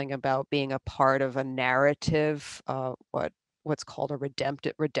 There's something about being a part of a narrative, what's called a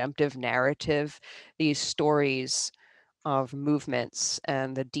redemptive narrative. These stories of movements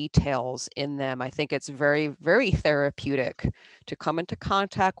and the details in them. I think it's very, very therapeutic to come into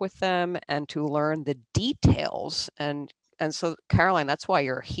contact with them and to learn the details. And so, Caroline, that's why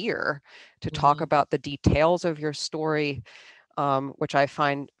you're here, to talk about the details of your story, which I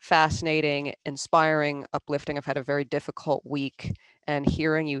find fascinating, inspiring, uplifting. I've had a very difficult week, and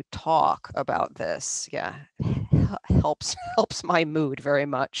hearing you talk about this, helps my mood very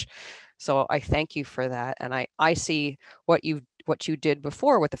much. So I thank you for that. And I see what you did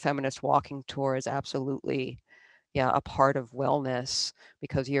before with the feminist walking tour is absolutely, a part of wellness,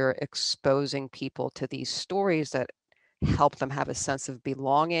 because you're exposing people to these stories that help them have a sense of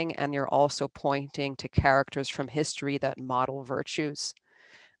belonging, and you're also pointing to characters from history that model virtues.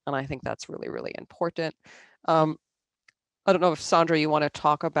 And I think that's really, really important. I don't know if Sandra, you want to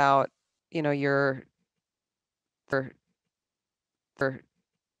talk about, your your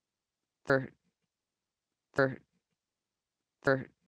your your